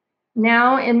says,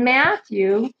 now in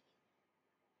Matthew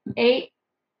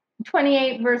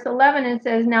 8:28, verse 11, it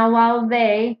says, "Now while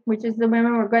they," which is the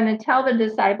women, "were going to tell the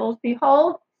disciples,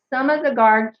 behold, some of the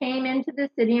guard came into the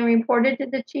city and reported to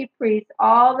the chief priests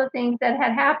all the things that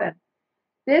had happened."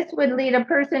 This would lead a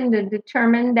person to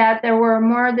determine that there were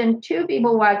more than two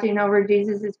people watching over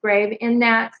Jesus' grave, in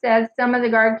that says some of the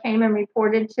guard came and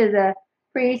reported to the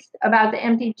priest about the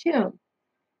empty tomb.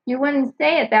 You wouldn't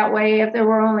say it that way if there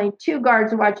were only two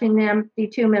guards watching the empty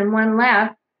tomb and one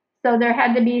left, so there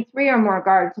had to be three or more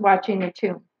guards watching the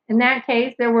tomb. In that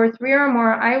case, there were three or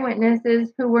more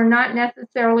eyewitnesses who were not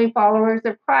necessarily followers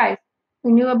of Christ, who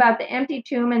knew about the empty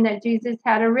tomb and that Jesus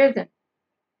had arisen.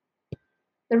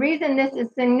 The reason this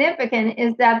is significant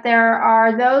is that there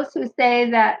are those who say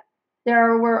that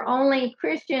there were only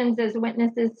Christians as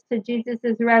witnesses to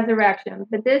Jesus' resurrection,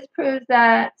 but this proves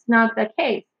that's not the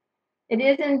case. It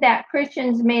isn't that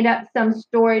Christians made up some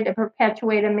story to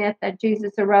perpetuate a myth that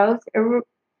Jesus arose.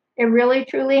 It really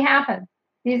truly happened.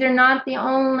 These are not the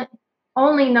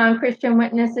only non-Christian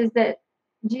witnesses that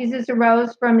Jesus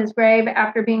arose from his grave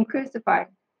after being crucified.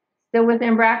 Still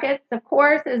within brackets, of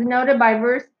course, as noted by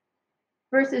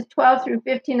verses 12 through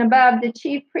 15 above, the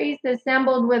chief priests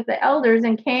assembled with the elders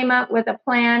and came up with a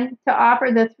plan to offer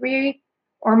the three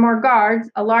or more guards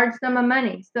a large sum of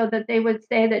money, so that they would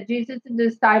say that Jesus'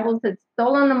 disciples had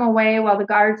stolen them away while the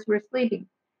guards were sleeping.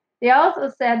 They also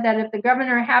said that if the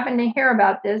governor happened to hear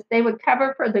about this, they would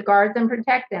cover for the guards and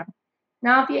protect them.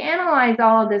 Now, if you analyze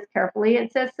all of this carefully,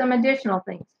 it says some additional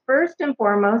things. First and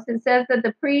foremost, it says that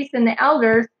the priests and the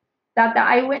elders, that the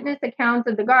eyewitness accounts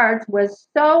of the guards was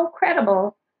so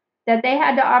credible that they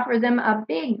had to offer them a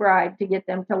big bribe to get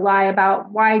them to lie about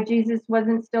why Jesus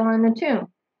wasn't still in the tomb.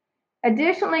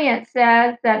 Additionally, it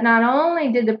says that not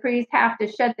only did the priests have to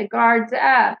shut the guards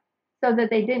up so that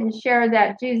they didn't share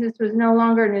that Jesus was no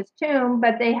longer in his tomb,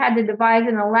 but they had to devise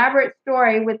an elaborate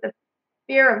story with the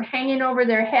fear of hanging over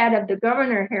their head of the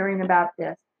governor hearing about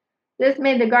this. This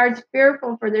made the guards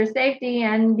fearful for their safety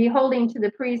and beholding to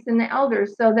the priests and the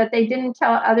elders, so that they didn't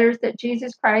tell others that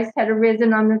Jesus Christ had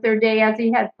arisen on the third day as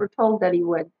he had foretold that he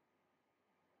would.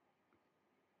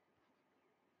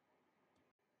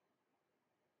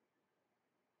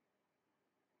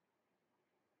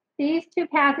 These two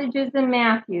passages in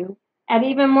Matthew add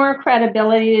even more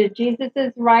credibility to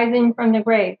Jesus' rising from the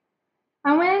grave.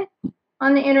 I went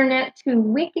on the internet to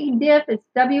Wikidiff, it's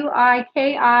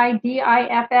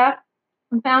Wikidiff,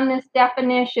 and found this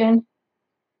definition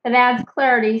that adds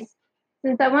clarity,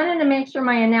 since I wanted to make sure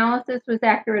my analysis was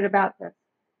accurate about this.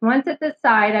 Once at the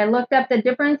site, I looked up the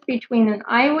difference between an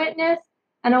eyewitness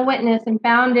and a witness and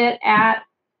found it at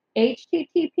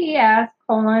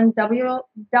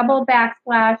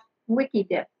https://wikidiff,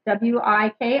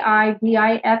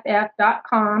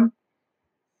 wikidiff.com/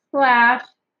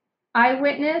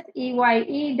 eyewitness,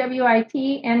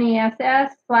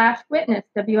 EYEWITNESS/witness, WITNESS.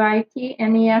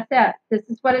 This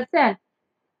is what it said.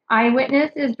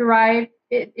 Eyewitness is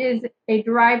a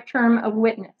derived term of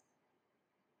witness.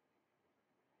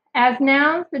 As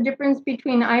nouns, the difference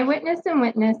between eyewitness and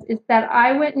witness is that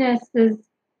eyewitness is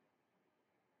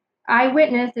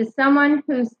someone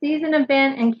who sees an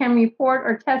event and can report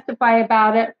or testify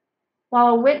about it, while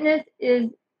a witness is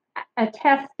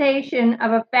attestation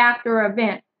of a fact or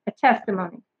event, a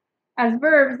testimony. As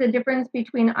verbs, the difference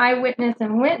between eyewitness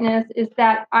and witness is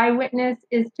that eyewitness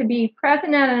is to be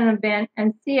present at an event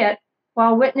and see it,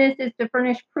 while witness is to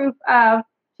furnish proof of,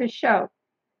 to show.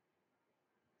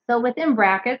 So within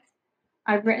brackets,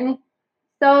 I've written,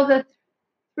 so the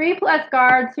 3+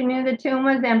 guards who knew the tomb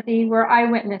was empty were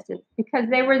eyewitnesses because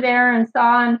they were there and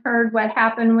saw and heard what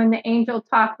happened when the angel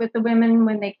talked with the women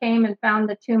when they came and found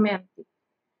the tomb empty.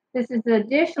 This is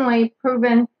additionally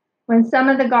proven when some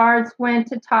of the guards went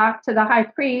to talk to the high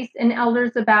priest and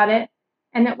elders about it,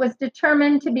 and it was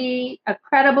determined to be a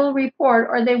credible report,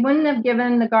 or they wouldn't have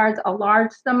given the guards a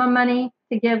large sum of money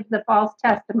to give the false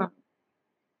testimony.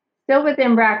 Still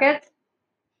within brackets,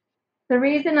 the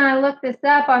reason I looked this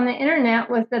up on the internet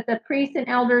was that the priests and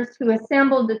elders who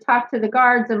assembled to talk to the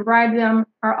guards and bribe them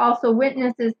are also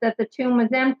witnesses that the tomb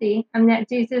was empty and that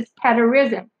Jesus had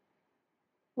arisen,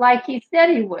 like he said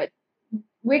he would.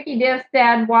 Wikidiv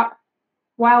said,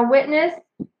 while witness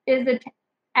is an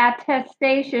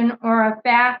attestation or a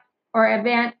fact or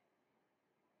event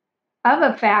of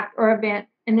a fact or event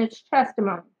in its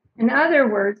testimony. In other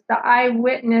words, the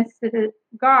eyewitness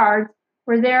guards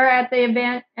were there at the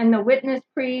event, and the witness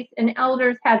priests and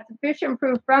elders had sufficient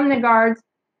proof from the guards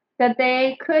that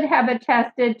they could have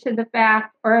attested to the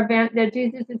fact or event that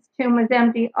Jesus' tomb was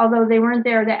empty, although they weren't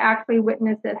there to actually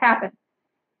witness it happen.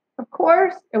 Of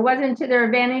course, it wasn't to their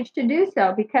advantage to do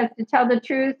so, because to tell the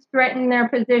truth threatened their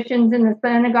positions in the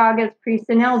synagogue as priests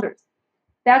and elders.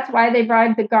 That's why they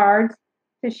bribed the guards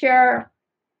to share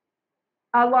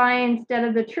a lie instead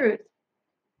of the truth.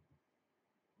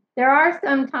 There are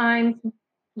some times,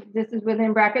 this is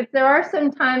within brackets, there are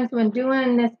some times when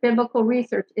doing this biblical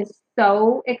research is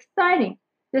so exciting.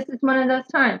 This is one of those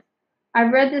times.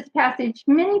 I've read this passage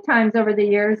many times over the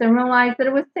years and realized that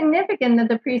it was significant that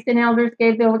the priests and elders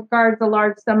gave the guards a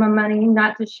large sum of money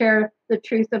not to share the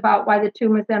truth about why the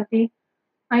tomb was empty.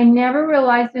 I never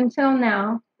realized until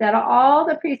now that all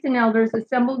the priests and elders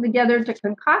assembled together to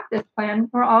concoct this plan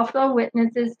were also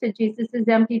witnesses to Jesus'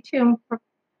 empty tomb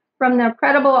from the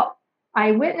credible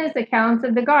eyewitness accounts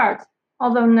of the guards,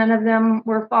 although none of them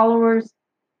were followers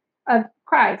of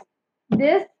Christ.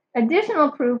 This additional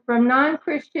proof from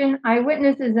non-Christian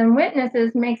eyewitnesses and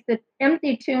witnesses makes the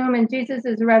empty tomb and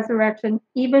Jesus' resurrection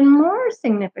even more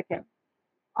significant.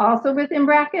 Also within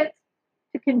brackets,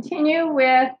 to continue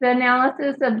with the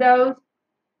analysis of those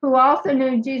who also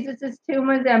knew Jesus' tomb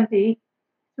was empty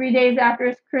 3 days after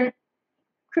his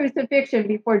crucifixion,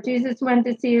 before Jesus went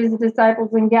to see his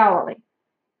disciples in Galilee.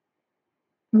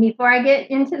 Before I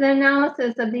get into the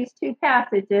analysis of these two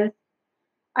passages,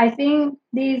 I think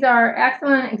these are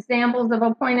excellent examples of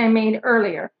a point I made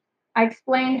earlier. I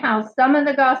explained how some of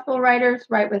the gospel writers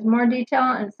write with more detail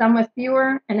and some with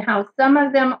fewer, and how some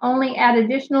of them only add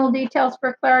additional details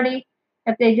for clarity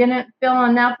if they didn't feel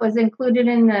enough was included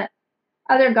in the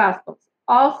other gospels.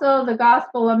 Also, the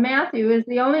Gospel of Matthew is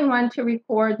the only one to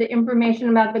record the information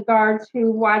about the guards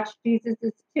who watched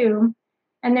Jesus' tomb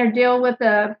and their deal with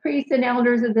the priests and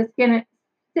elders of the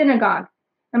synagogue.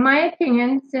 In my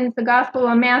opinion, since the Gospel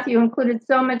of Matthew included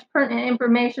so much pertinent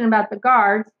information about the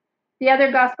guards, the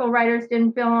other gospel writers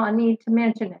didn't feel a need to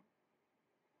mention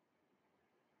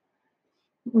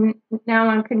it. Now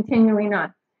I'm continuing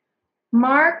on.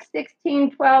 Mark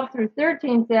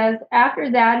 16:12-13 says,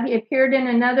 after that, he appeared in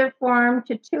another form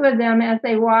to two of them as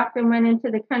they walked and went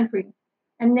into the country.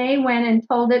 And they went and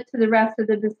told it to the rest of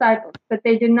the disciples, but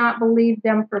they did not believe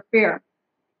them for fear.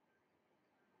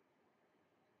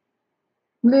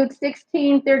 Luke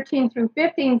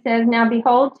 16:13-15 says, now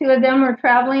behold, two of them were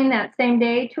traveling that same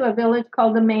day to a village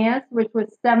called Emmaus, which was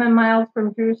 7 miles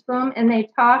from Jerusalem, and they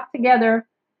talked together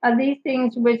of these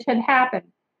things which had happened.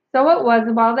 So it was,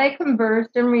 while they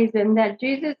conversed and reasoned, that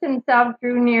Jesus himself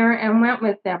drew near and went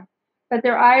with them. But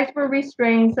their eyes were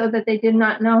restrained so that they did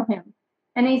not know him.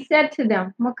 And he said to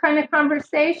them, what kind of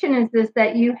conversation is this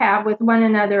that you have with one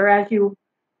another as you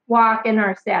walk and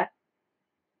are set?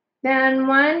 Then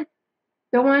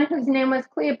the one whose name was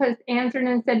Cleopas answered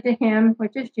and said to him,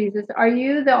 which is Jesus, are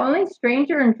you the only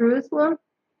stranger in Jerusalem?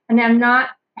 And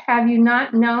have you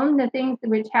not known the things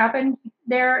which happened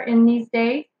there in these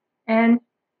days? And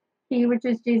he, which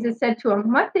is Jesus, said to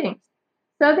him, what things?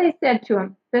 So they said to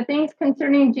him, the things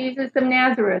concerning Jesus of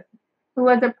Nazareth, who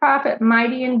was a prophet,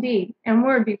 mighty in deed and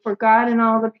word before God and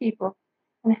all the people,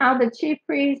 and how the chief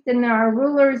priests and our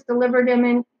rulers delivered him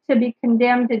in to be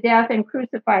condemned to death and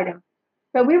crucified him.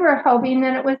 but we were hoping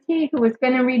that it was he who was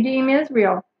going to redeem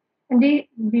Israel. And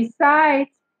besides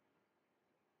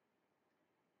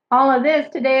all of this,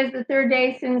 today is the third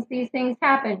day since these things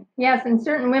happened. Yes, and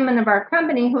certain women of our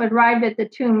company who had arrived at the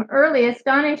tomb early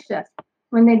astonished us.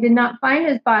 When they did not find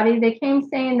his body, they came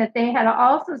saying that they had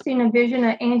also seen a vision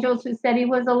of angels who said he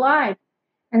was alive.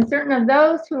 And certain of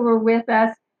those who were with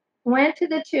us went to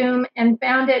the tomb and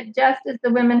found it just as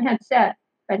the women had said.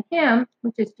 But him,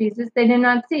 which is Jesus, they did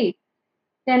not see.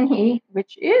 Then he,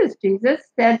 which is Jesus,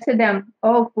 said to them,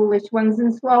 O foolish ones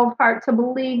and slow of heart to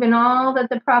believe in all that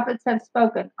the prophets have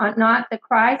spoken. Ought not the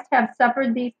Christ have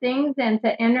suffered these things and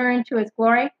to enter into his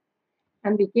glory?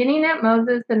 And beginning at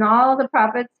Moses and all the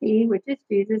prophets, he, which is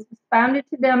Jesus, expounded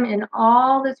to them in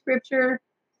all the scripture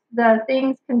the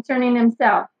things concerning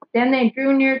himself. Then they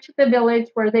drew near to the village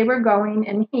where they were going,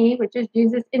 and he, which is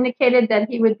Jesus, indicated that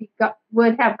he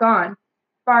would have gone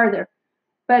farther.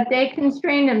 But they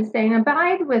constrained him, saying,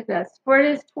 Abide with us, for it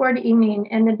is toward evening,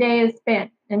 and the day is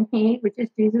spent. And he, which is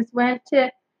Jesus, went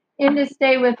in to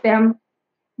stay with them.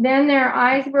 Then their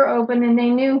eyes were opened, and they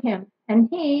knew him. And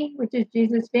he, which is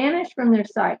Jesus, vanished from their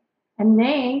sight. And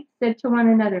they said to one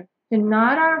another, Did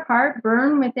not our heart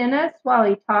burn within us while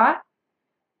he talked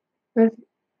with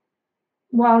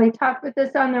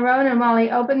us on the road, and while he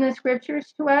opened the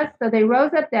scriptures to us? So they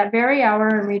rose up that very hour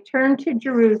and returned to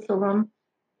Jerusalem,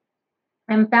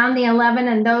 and found the 11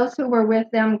 and those who were with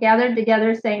them gathered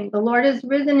together, saying, The Lord is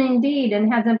risen indeed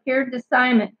and has appeared to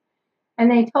Simon. And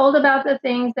they told about the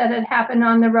things that had happened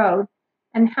on the road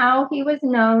and how he was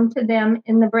known to them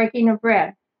in the breaking of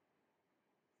bread.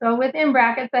 So within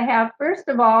brackets, I have, first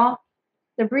of all,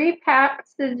 the brief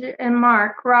passage in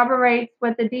Mark corroborates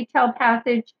what the detailed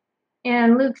passage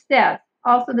in Luke says.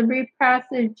 Also, the brief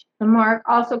passage in Mark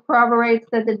also corroborates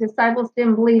that the disciples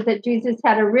didn't believe that Jesus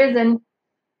had arisen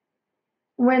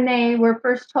when they were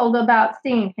first told about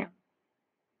seeing him.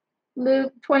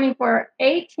 Luke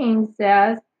 24:18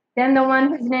 says, Then the one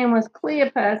whose name was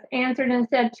Cleopas answered and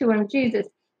said to him, Jesus,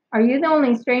 are you the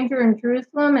only stranger in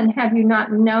Jerusalem, and have you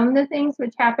not known the things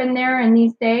which happened there in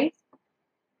these days?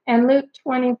 And Luke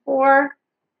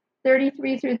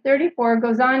 24:33 through 34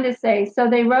 goes on to say, So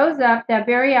they rose up that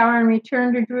very hour and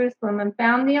returned to Jerusalem, and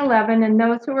found the 11 and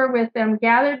those who were with them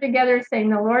gathered together, saying,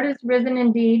 The Lord is risen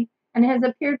indeed and has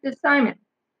appeared to Simon.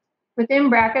 Within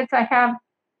brackets, I have,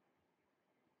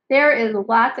 there is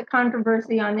lots of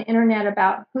controversy on the internet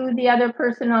about who the other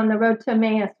person on the road to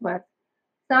Emmaus was.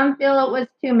 Some feel it was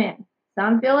two men.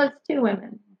 Some feel it's two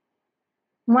women.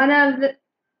 One of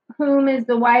whom is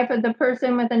the wife of the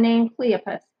person with the name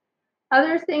Cleopas.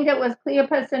 Others think it was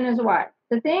Cleopas and his wife.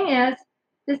 The thing is,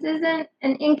 this isn't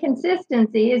an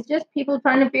inconsistency. It's just people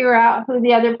trying to figure out who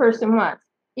the other person was.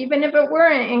 Even if it were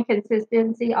an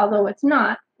inconsistency, although it's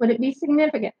not, would it be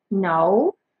significant?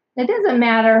 No. It doesn't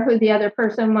matter who the other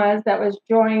person was that was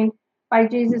joined by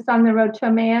Jesus on the road to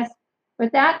Emmaus.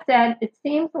 With that said, it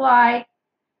seems like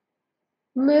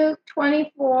Luke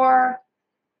 24,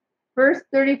 verse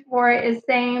 34 is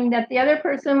saying that the other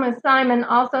person was Simon,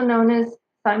 also known as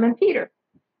Simon Peter.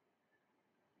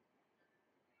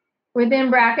 Within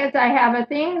brackets, I have a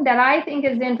thing that I think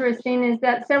is interesting is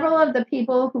that several of the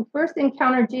people who first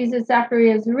encountered Jesus after he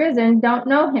is risen don't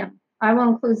know him. I will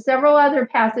include several other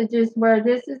passages where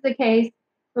this is the case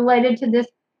related to this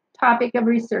topic of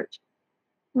research.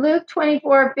 Luke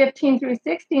 24:15 through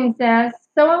 16 says,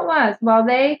 So it was, while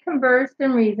they conversed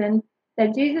and reasoned,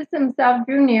 that Jesus himself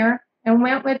drew near and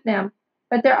went with them,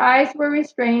 but their eyes were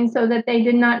restrained so that they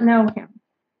did not know him.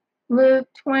 Luke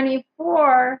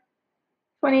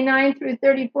 24:29 through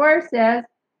 34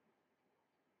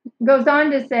 goes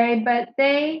on to say, But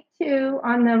they too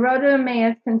on the road to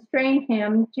Emmaus constrained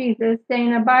him, Jesus,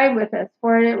 saying, Abide with us,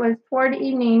 for it was toward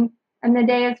evening, and the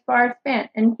day is far spent.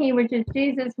 And he, which is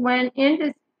Jesus, went in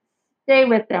to stay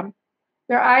with them.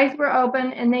 Their eyes were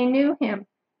open, and they knew him.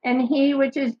 And he,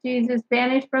 which is Jesus,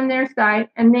 vanished from their sight,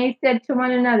 and they said to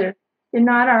one another, Did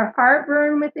not our heart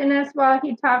burn within us while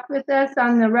he talked with us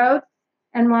on the road,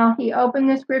 and while he opened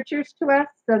the scriptures to us?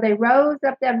 So they rose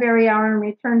up that very hour and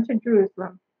returned to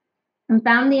Jerusalem, and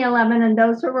found the 11 and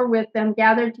those who were with them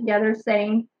gathered together,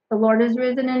 saying, The Lord is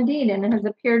risen indeed and has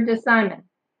appeared to Simon.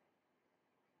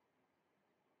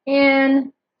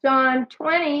 In John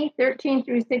 20:13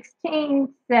 through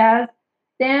 16 says,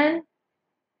 Then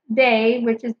they,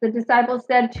 which is the disciples,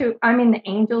 the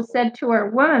angels said to her,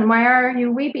 Woman, why are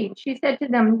you weeping? She said to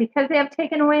them, Because they have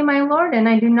taken away my Lord, and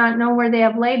I do not know where they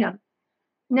have laid him.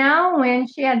 Now when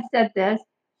she had said this,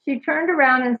 she turned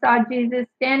around and saw Jesus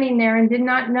standing there and did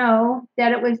not know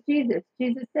that it was Jesus.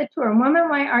 Jesus said to her, Woman,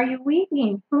 why are you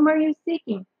weeping? Whom are you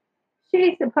seeking?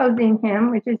 She, supposing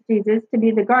him, which is Jesus, to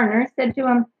be the gardener, said to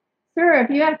him, Sir, if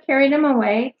you have carried him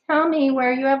away, tell me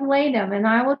where you have laid him, and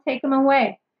I will take him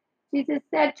away. Jesus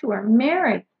said to her,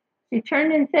 Mary. She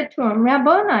turned and said to him,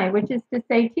 Rabboni, which is to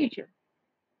say, teacher.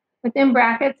 Within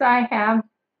brackets, I have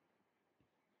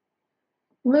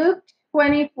Luke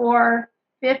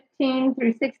 24:15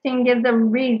 through 16 gives a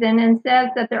reason and says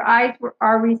that their eyes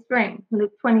are restrained.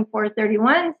 Luke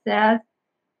 24:31 says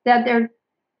that there's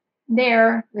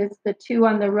the two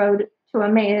on the road to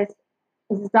Emmaus,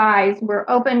 his eyes were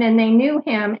opened and they knew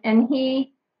him, and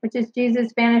he, which is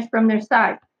Jesus, vanished from their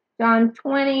sight. John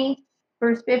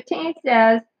 20:15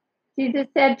 says, Jesus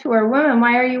said to her, Woman,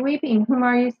 why are you weeping? Whom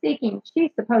are you seeking?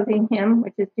 She, supposing him,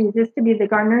 which is Jesus, to be the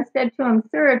gardener, said to him,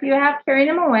 Sir, if you have carried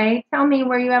him away, tell me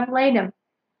where you have laid him,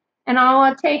 and I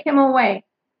will take him away.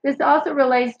 This also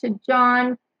relates to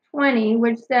John 20,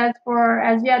 which says, For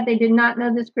as yet they did not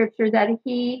know the scripture that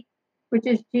he, which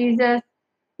is Jesus,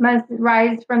 must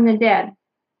rise from the dead.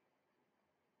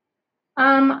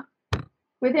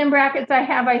 Within brackets,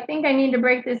 I think I need to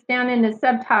break this down into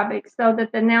subtopics so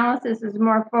that the analysis is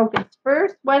more focused.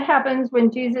 First, what happens when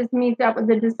Jesus meets up with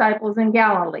the disciples in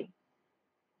Galilee?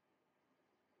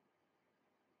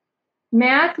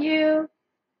 Matthew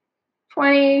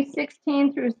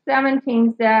 20:16 through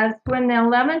 17 says, When the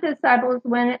 11 disciples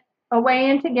went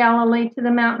away into Galilee to the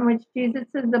mountain which Jesus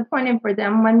is appointed for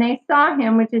them, when they saw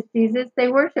him, which is Jesus, they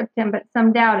worshipped him, but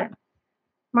some doubted.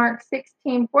 Mark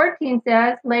 16:14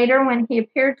 says, Later, when he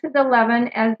appeared to the 11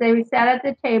 as they sat at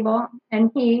the table, and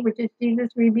he, which is Jesus,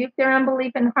 rebuked their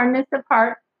unbelief and hardness of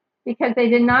heart, because they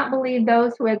did not believe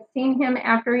those who had seen him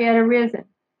after he had arisen.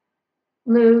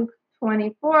 Luke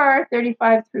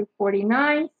 24:35 through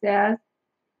 49 says,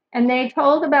 And they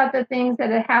told about the things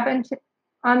that had happened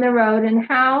on the road and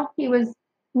how he was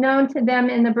known to them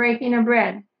in the breaking of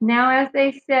bread. Now, as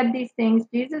they said these things,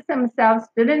 Jesus himself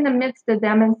stood in the midst of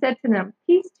them and said to them,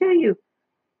 Peace to you.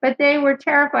 But they were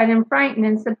terrified and frightened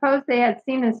and supposed they had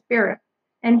seen a spirit.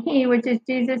 And he, which is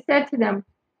Jesus, said to them,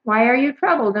 Why are you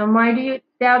troubled, and why do you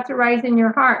doubt to rise in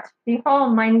your hearts?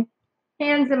 Behold, my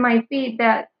hands and my feet,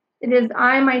 that it is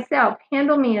I myself.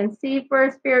 Handle me and see, for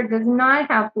a spirit does not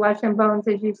have flesh and bones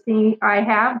as you see I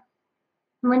have.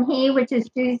 When he, which is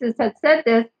Jesus, had said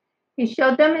this, he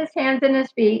showed them his hands and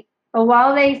his feet. But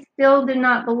while they still did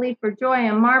not believe for joy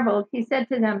and marveled, he said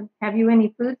to them, Have you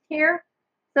any food here?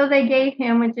 So they gave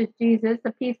him, which is Jesus,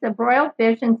 a piece of broiled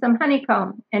fish and some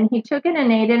honeycomb. And he took it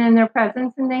and ate it in their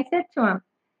presence, and they said to him,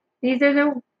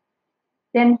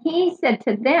 Then he said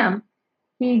to them,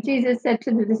 Jesus said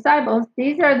to the disciples,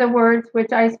 These are the words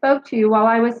which I spoke to you while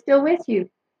I was still with you,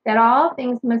 that all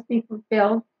things must be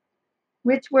fulfilled,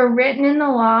 which were written in the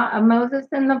law of Moses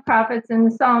and the prophets and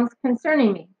the Psalms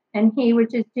concerning me. And he,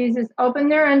 which is Jesus,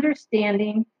 opened their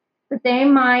understanding, that they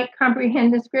might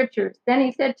comprehend the scriptures. Then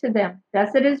he said to them,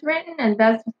 Thus it is written, and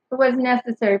thus it was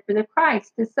necessary for the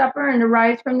Christ to suffer and to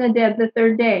rise from the dead the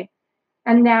third day,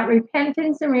 and that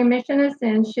repentance and remission of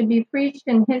sins should be preached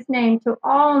in his name to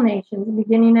all nations,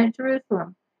 beginning at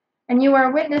Jerusalem. And you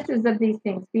are witnesses of these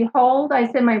things. Behold,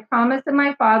 I send my promise of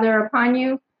my Father upon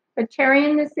you, but tarry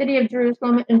in the city of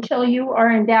Jerusalem until you are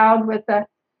endowed with the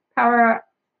power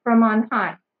from on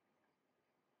high.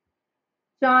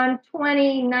 John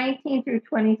 20:19 through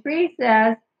 23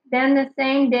 says, Then the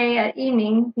same day at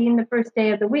evening, being the first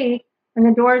day of the week, when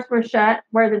the doors were shut,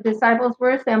 where the disciples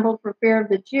were assembled for fear of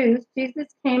the Jews,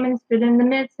 Jesus came and stood in the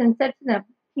midst and said to them,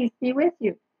 Peace be with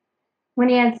you. When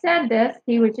he had said this,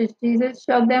 he, which is Jesus,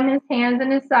 showed them his hands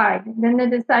and his side. Then the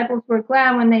disciples were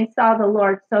glad when they saw the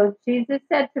Lord. So Jesus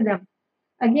said to them,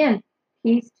 Again,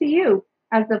 peace to you.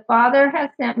 As the Father has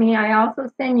sent me, I also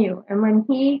send you. And when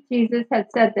he, Jesus, had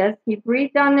said this, he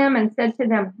breathed on them and said to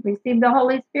them, Receive the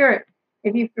Holy Spirit.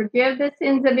 If you forgive the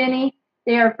sins of any,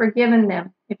 they are forgiven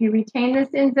them. If you retain the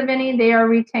sins of any, they are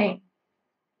retained.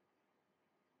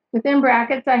 Within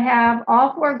brackets, I have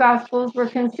all four Gospels were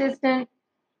consistent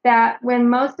that when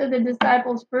most of the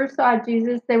disciples first saw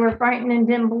Jesus, they were frightened and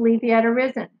didn't believe he had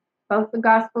arisen. Both the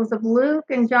Gospels of Luke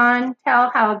and John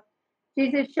tell how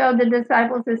Jesus showed the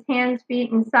disciples his hands,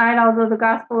 feet, and side, although the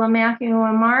Gospel of Matthew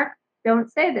and Mark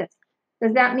don't say this.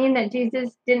 Does that mean that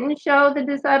Jesus didn't show the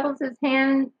disciples his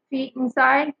hands, feet, and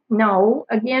side? No.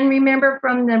 Again, remember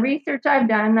from the research I've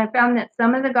done, I found that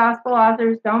some of the Gospel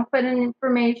authors don't put in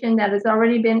information that has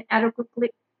already been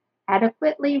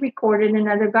adequately recorded in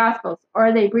other Gospels,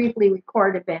 or they briefly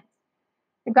record events.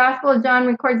 The Gospel of John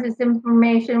records this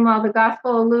information, while the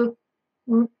Gospel of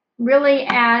Luke really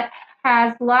has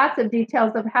lots of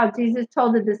details of how Jesus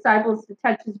told the disciples to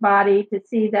touch his body to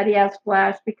see that he has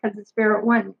flesh because a spirit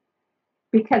wouldn't.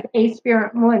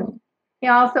 He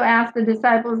also asked the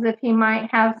disciples if he might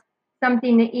have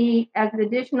something to eat as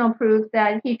additional proof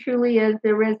that he truly is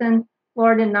the risen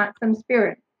Lord and not some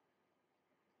spirit.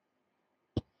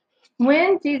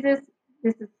 When Jesus,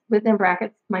 this is within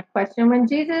brackets, my question, when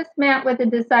Jesus met with the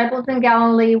disciples in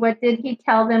Galilee, what did he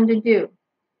tell them to do?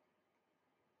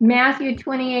 Matthew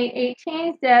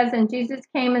 28:18 says, and Jesus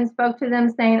came and spoke to them,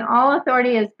 saying, all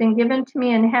authority has been given to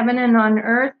me in heaven and on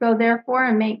earth. Go therefore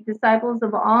and make disciples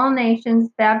of all nations,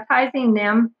 baptizing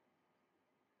them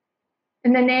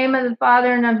in the name of the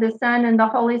Father and of the Son and the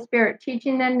Holy Spirit,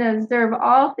 teaching them to observe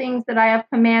all things that I have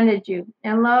commanded you.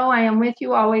 And lo, I am with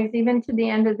you always, even to the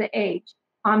end of the age.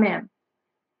 Amen.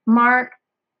 Mark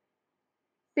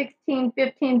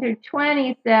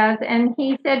 16:15-20 says, and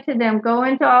he said to them, go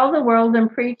into all the world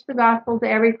and preach the gospel to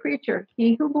every creature.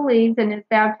 He who believes and is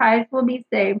baptized will be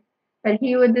saved, but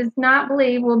he who does not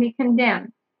believe will be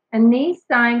condemned. And these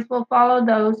signs will follow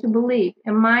those who believe.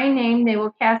 In my name they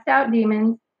will cast out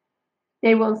demons.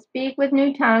 They will speak with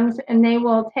new tongues, and they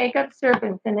will take up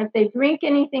serpents. And if they drink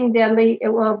anything deadly, it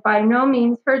will by no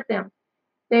means hurt them.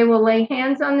 They will lay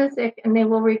hands on the sick, and they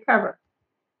will recover.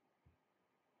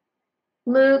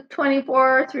 Luke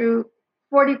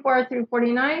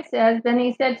 44:44-49 says, then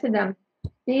he said to them,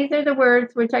 these are the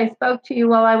words which I spoke to you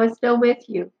while I was still with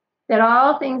you, that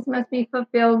all things must be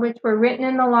fulfilled which were written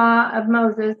in the law of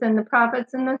Moses and the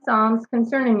prophets and the Psalms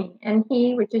concerning me. And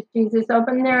he, which is Jesus,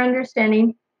 opened their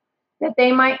understanding, that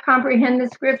they might comprehend the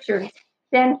scriptures.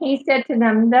 Then he said to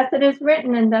them, thus it is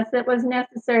written, and thus it was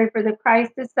necessary for the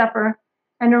Christ to suffer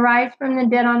and arise from the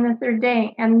dead on the third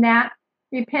day, and that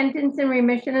repentance and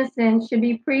remission of sins should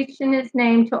be preached in his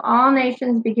name to all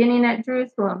nations, beginning at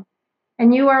Jerusalem.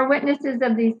 And you are witnesses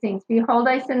of these things. Behold,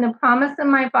 I send the promise of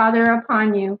my Father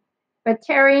upon you, but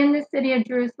tarry in the city of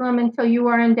Jerusalem until you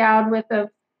are endowed with the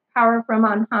power from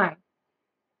on high.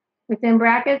 Within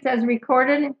brackets, as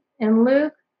recorded in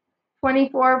Luke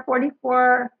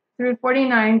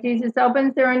 24:44-49, Jesus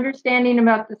opens their understanding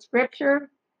about the scripture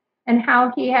and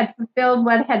how he had fulfilled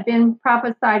what had been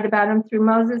prophesied about him through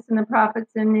Moses and the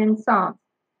prophets and in Psalms.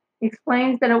 He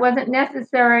explains that it was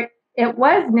necessary.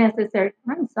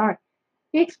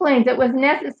 He explains it was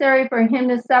necessary for him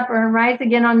to suffer and rise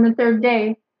again on the third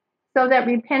day, so that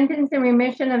repentance and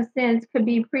remission of sins could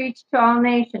be preached to all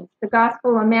nations. The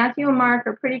Gospel of Matthew and Mark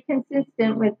are pretty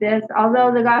consistent with this,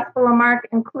 although the Gospel of Mark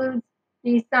includes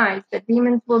these signs, that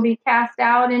demons will be cast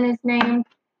out in his name,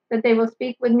 that they will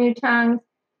speak with new tongues,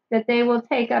 that they will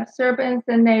take up serpents,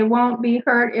 and they won't be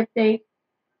hurt if they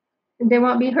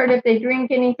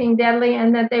drink anything deadly,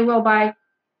 and that they will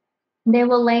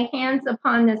lay hands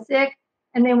upon the sick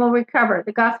and they will recover.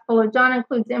 The Gospel of John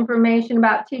includes information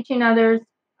about teaching others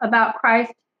about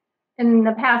Christ in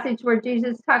the passage where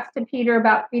Jesus talks to Peter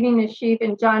about feeding the sheep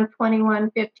in John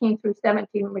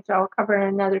 21:15-17, which I'll cover in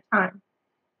another time.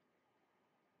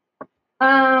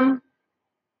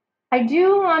 I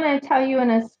do want to tell you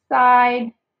an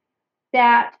aside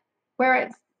that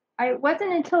it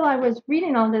wasn't until I was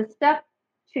reading all this stuff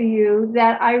to you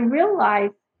that I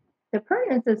realized the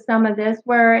pertinence of some of this,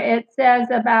 where it says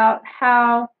about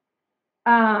how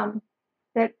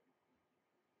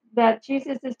that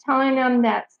Jesus is telling them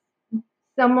that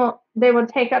they will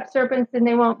take up serpents and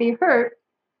they won't be hurt.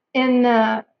 In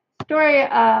the story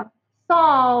of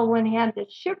Saul, when he had the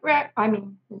shipwreck,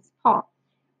 it's Paul.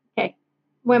 Okay,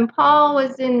 when Paul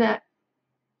was in the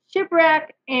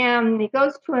shipwreck and he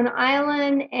goes to an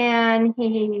island and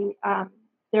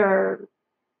there are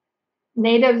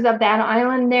natives of that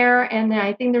island there, and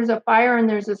I think there's a fire and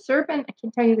there's a serpent. I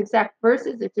can't tell you the exact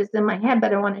verses, it's just in my head,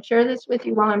 but I want to share this with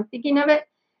you while I'm thinking of it.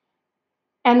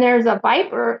 And there's a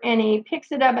viper, and he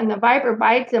picks it up, and the viper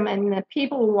bites him, and the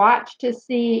people watch to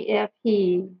see if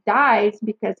he dies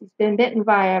because he's been bitten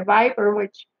by a viper,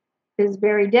 which is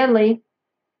very deadly,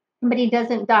 but he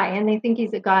doesn't die, and they think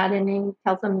he's a god, and he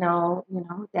tells them no,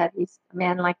 that he's a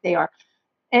man like they are.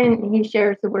 And he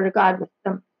shares the word of God with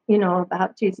them,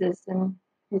 about Jesus and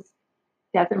his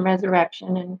death and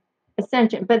resurrection and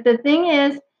ascension. But the thing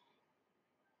is,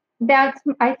 that's,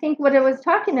 I think, what it was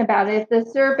talking about. If the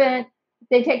serpent,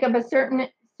 they take up a certain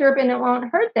serpent, it won't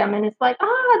hurt them. And it's like,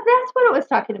 that's what it was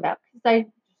talking about. Because I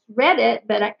read it,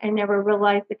 but I never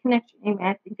realized the connection. Anyway,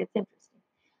 I think it's interesting.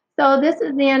 So this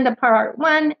is the end of part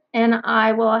 1, and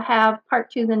I will have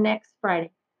part 2 the next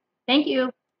Friday. Thank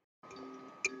you.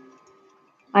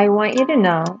 I want you to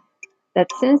know that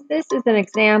since this is an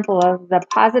example of the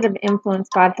positive influence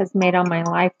God has made on my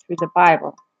life through the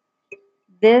Bible,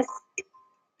 this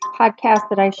podcast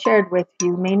that I shared with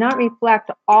you may not reflect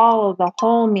all of the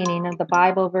whole meaning of the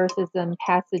Bible verses and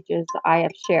passages I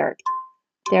have shared.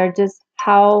 They're just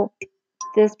how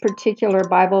this particular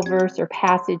Bible verse or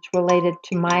passage related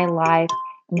to my life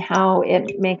and how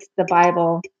it makes the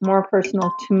Bible more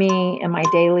personal to me in my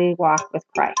daily walk with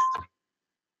Christ.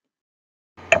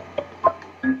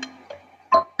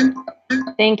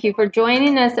 Thank you for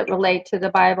joining us at Relate to the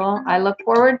Bible. I look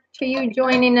forward to you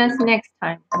joining us next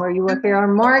time, where you will hear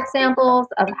more examples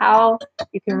of how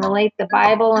you can relate the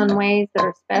Bible in ways that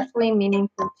are especially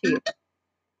meaningful to you.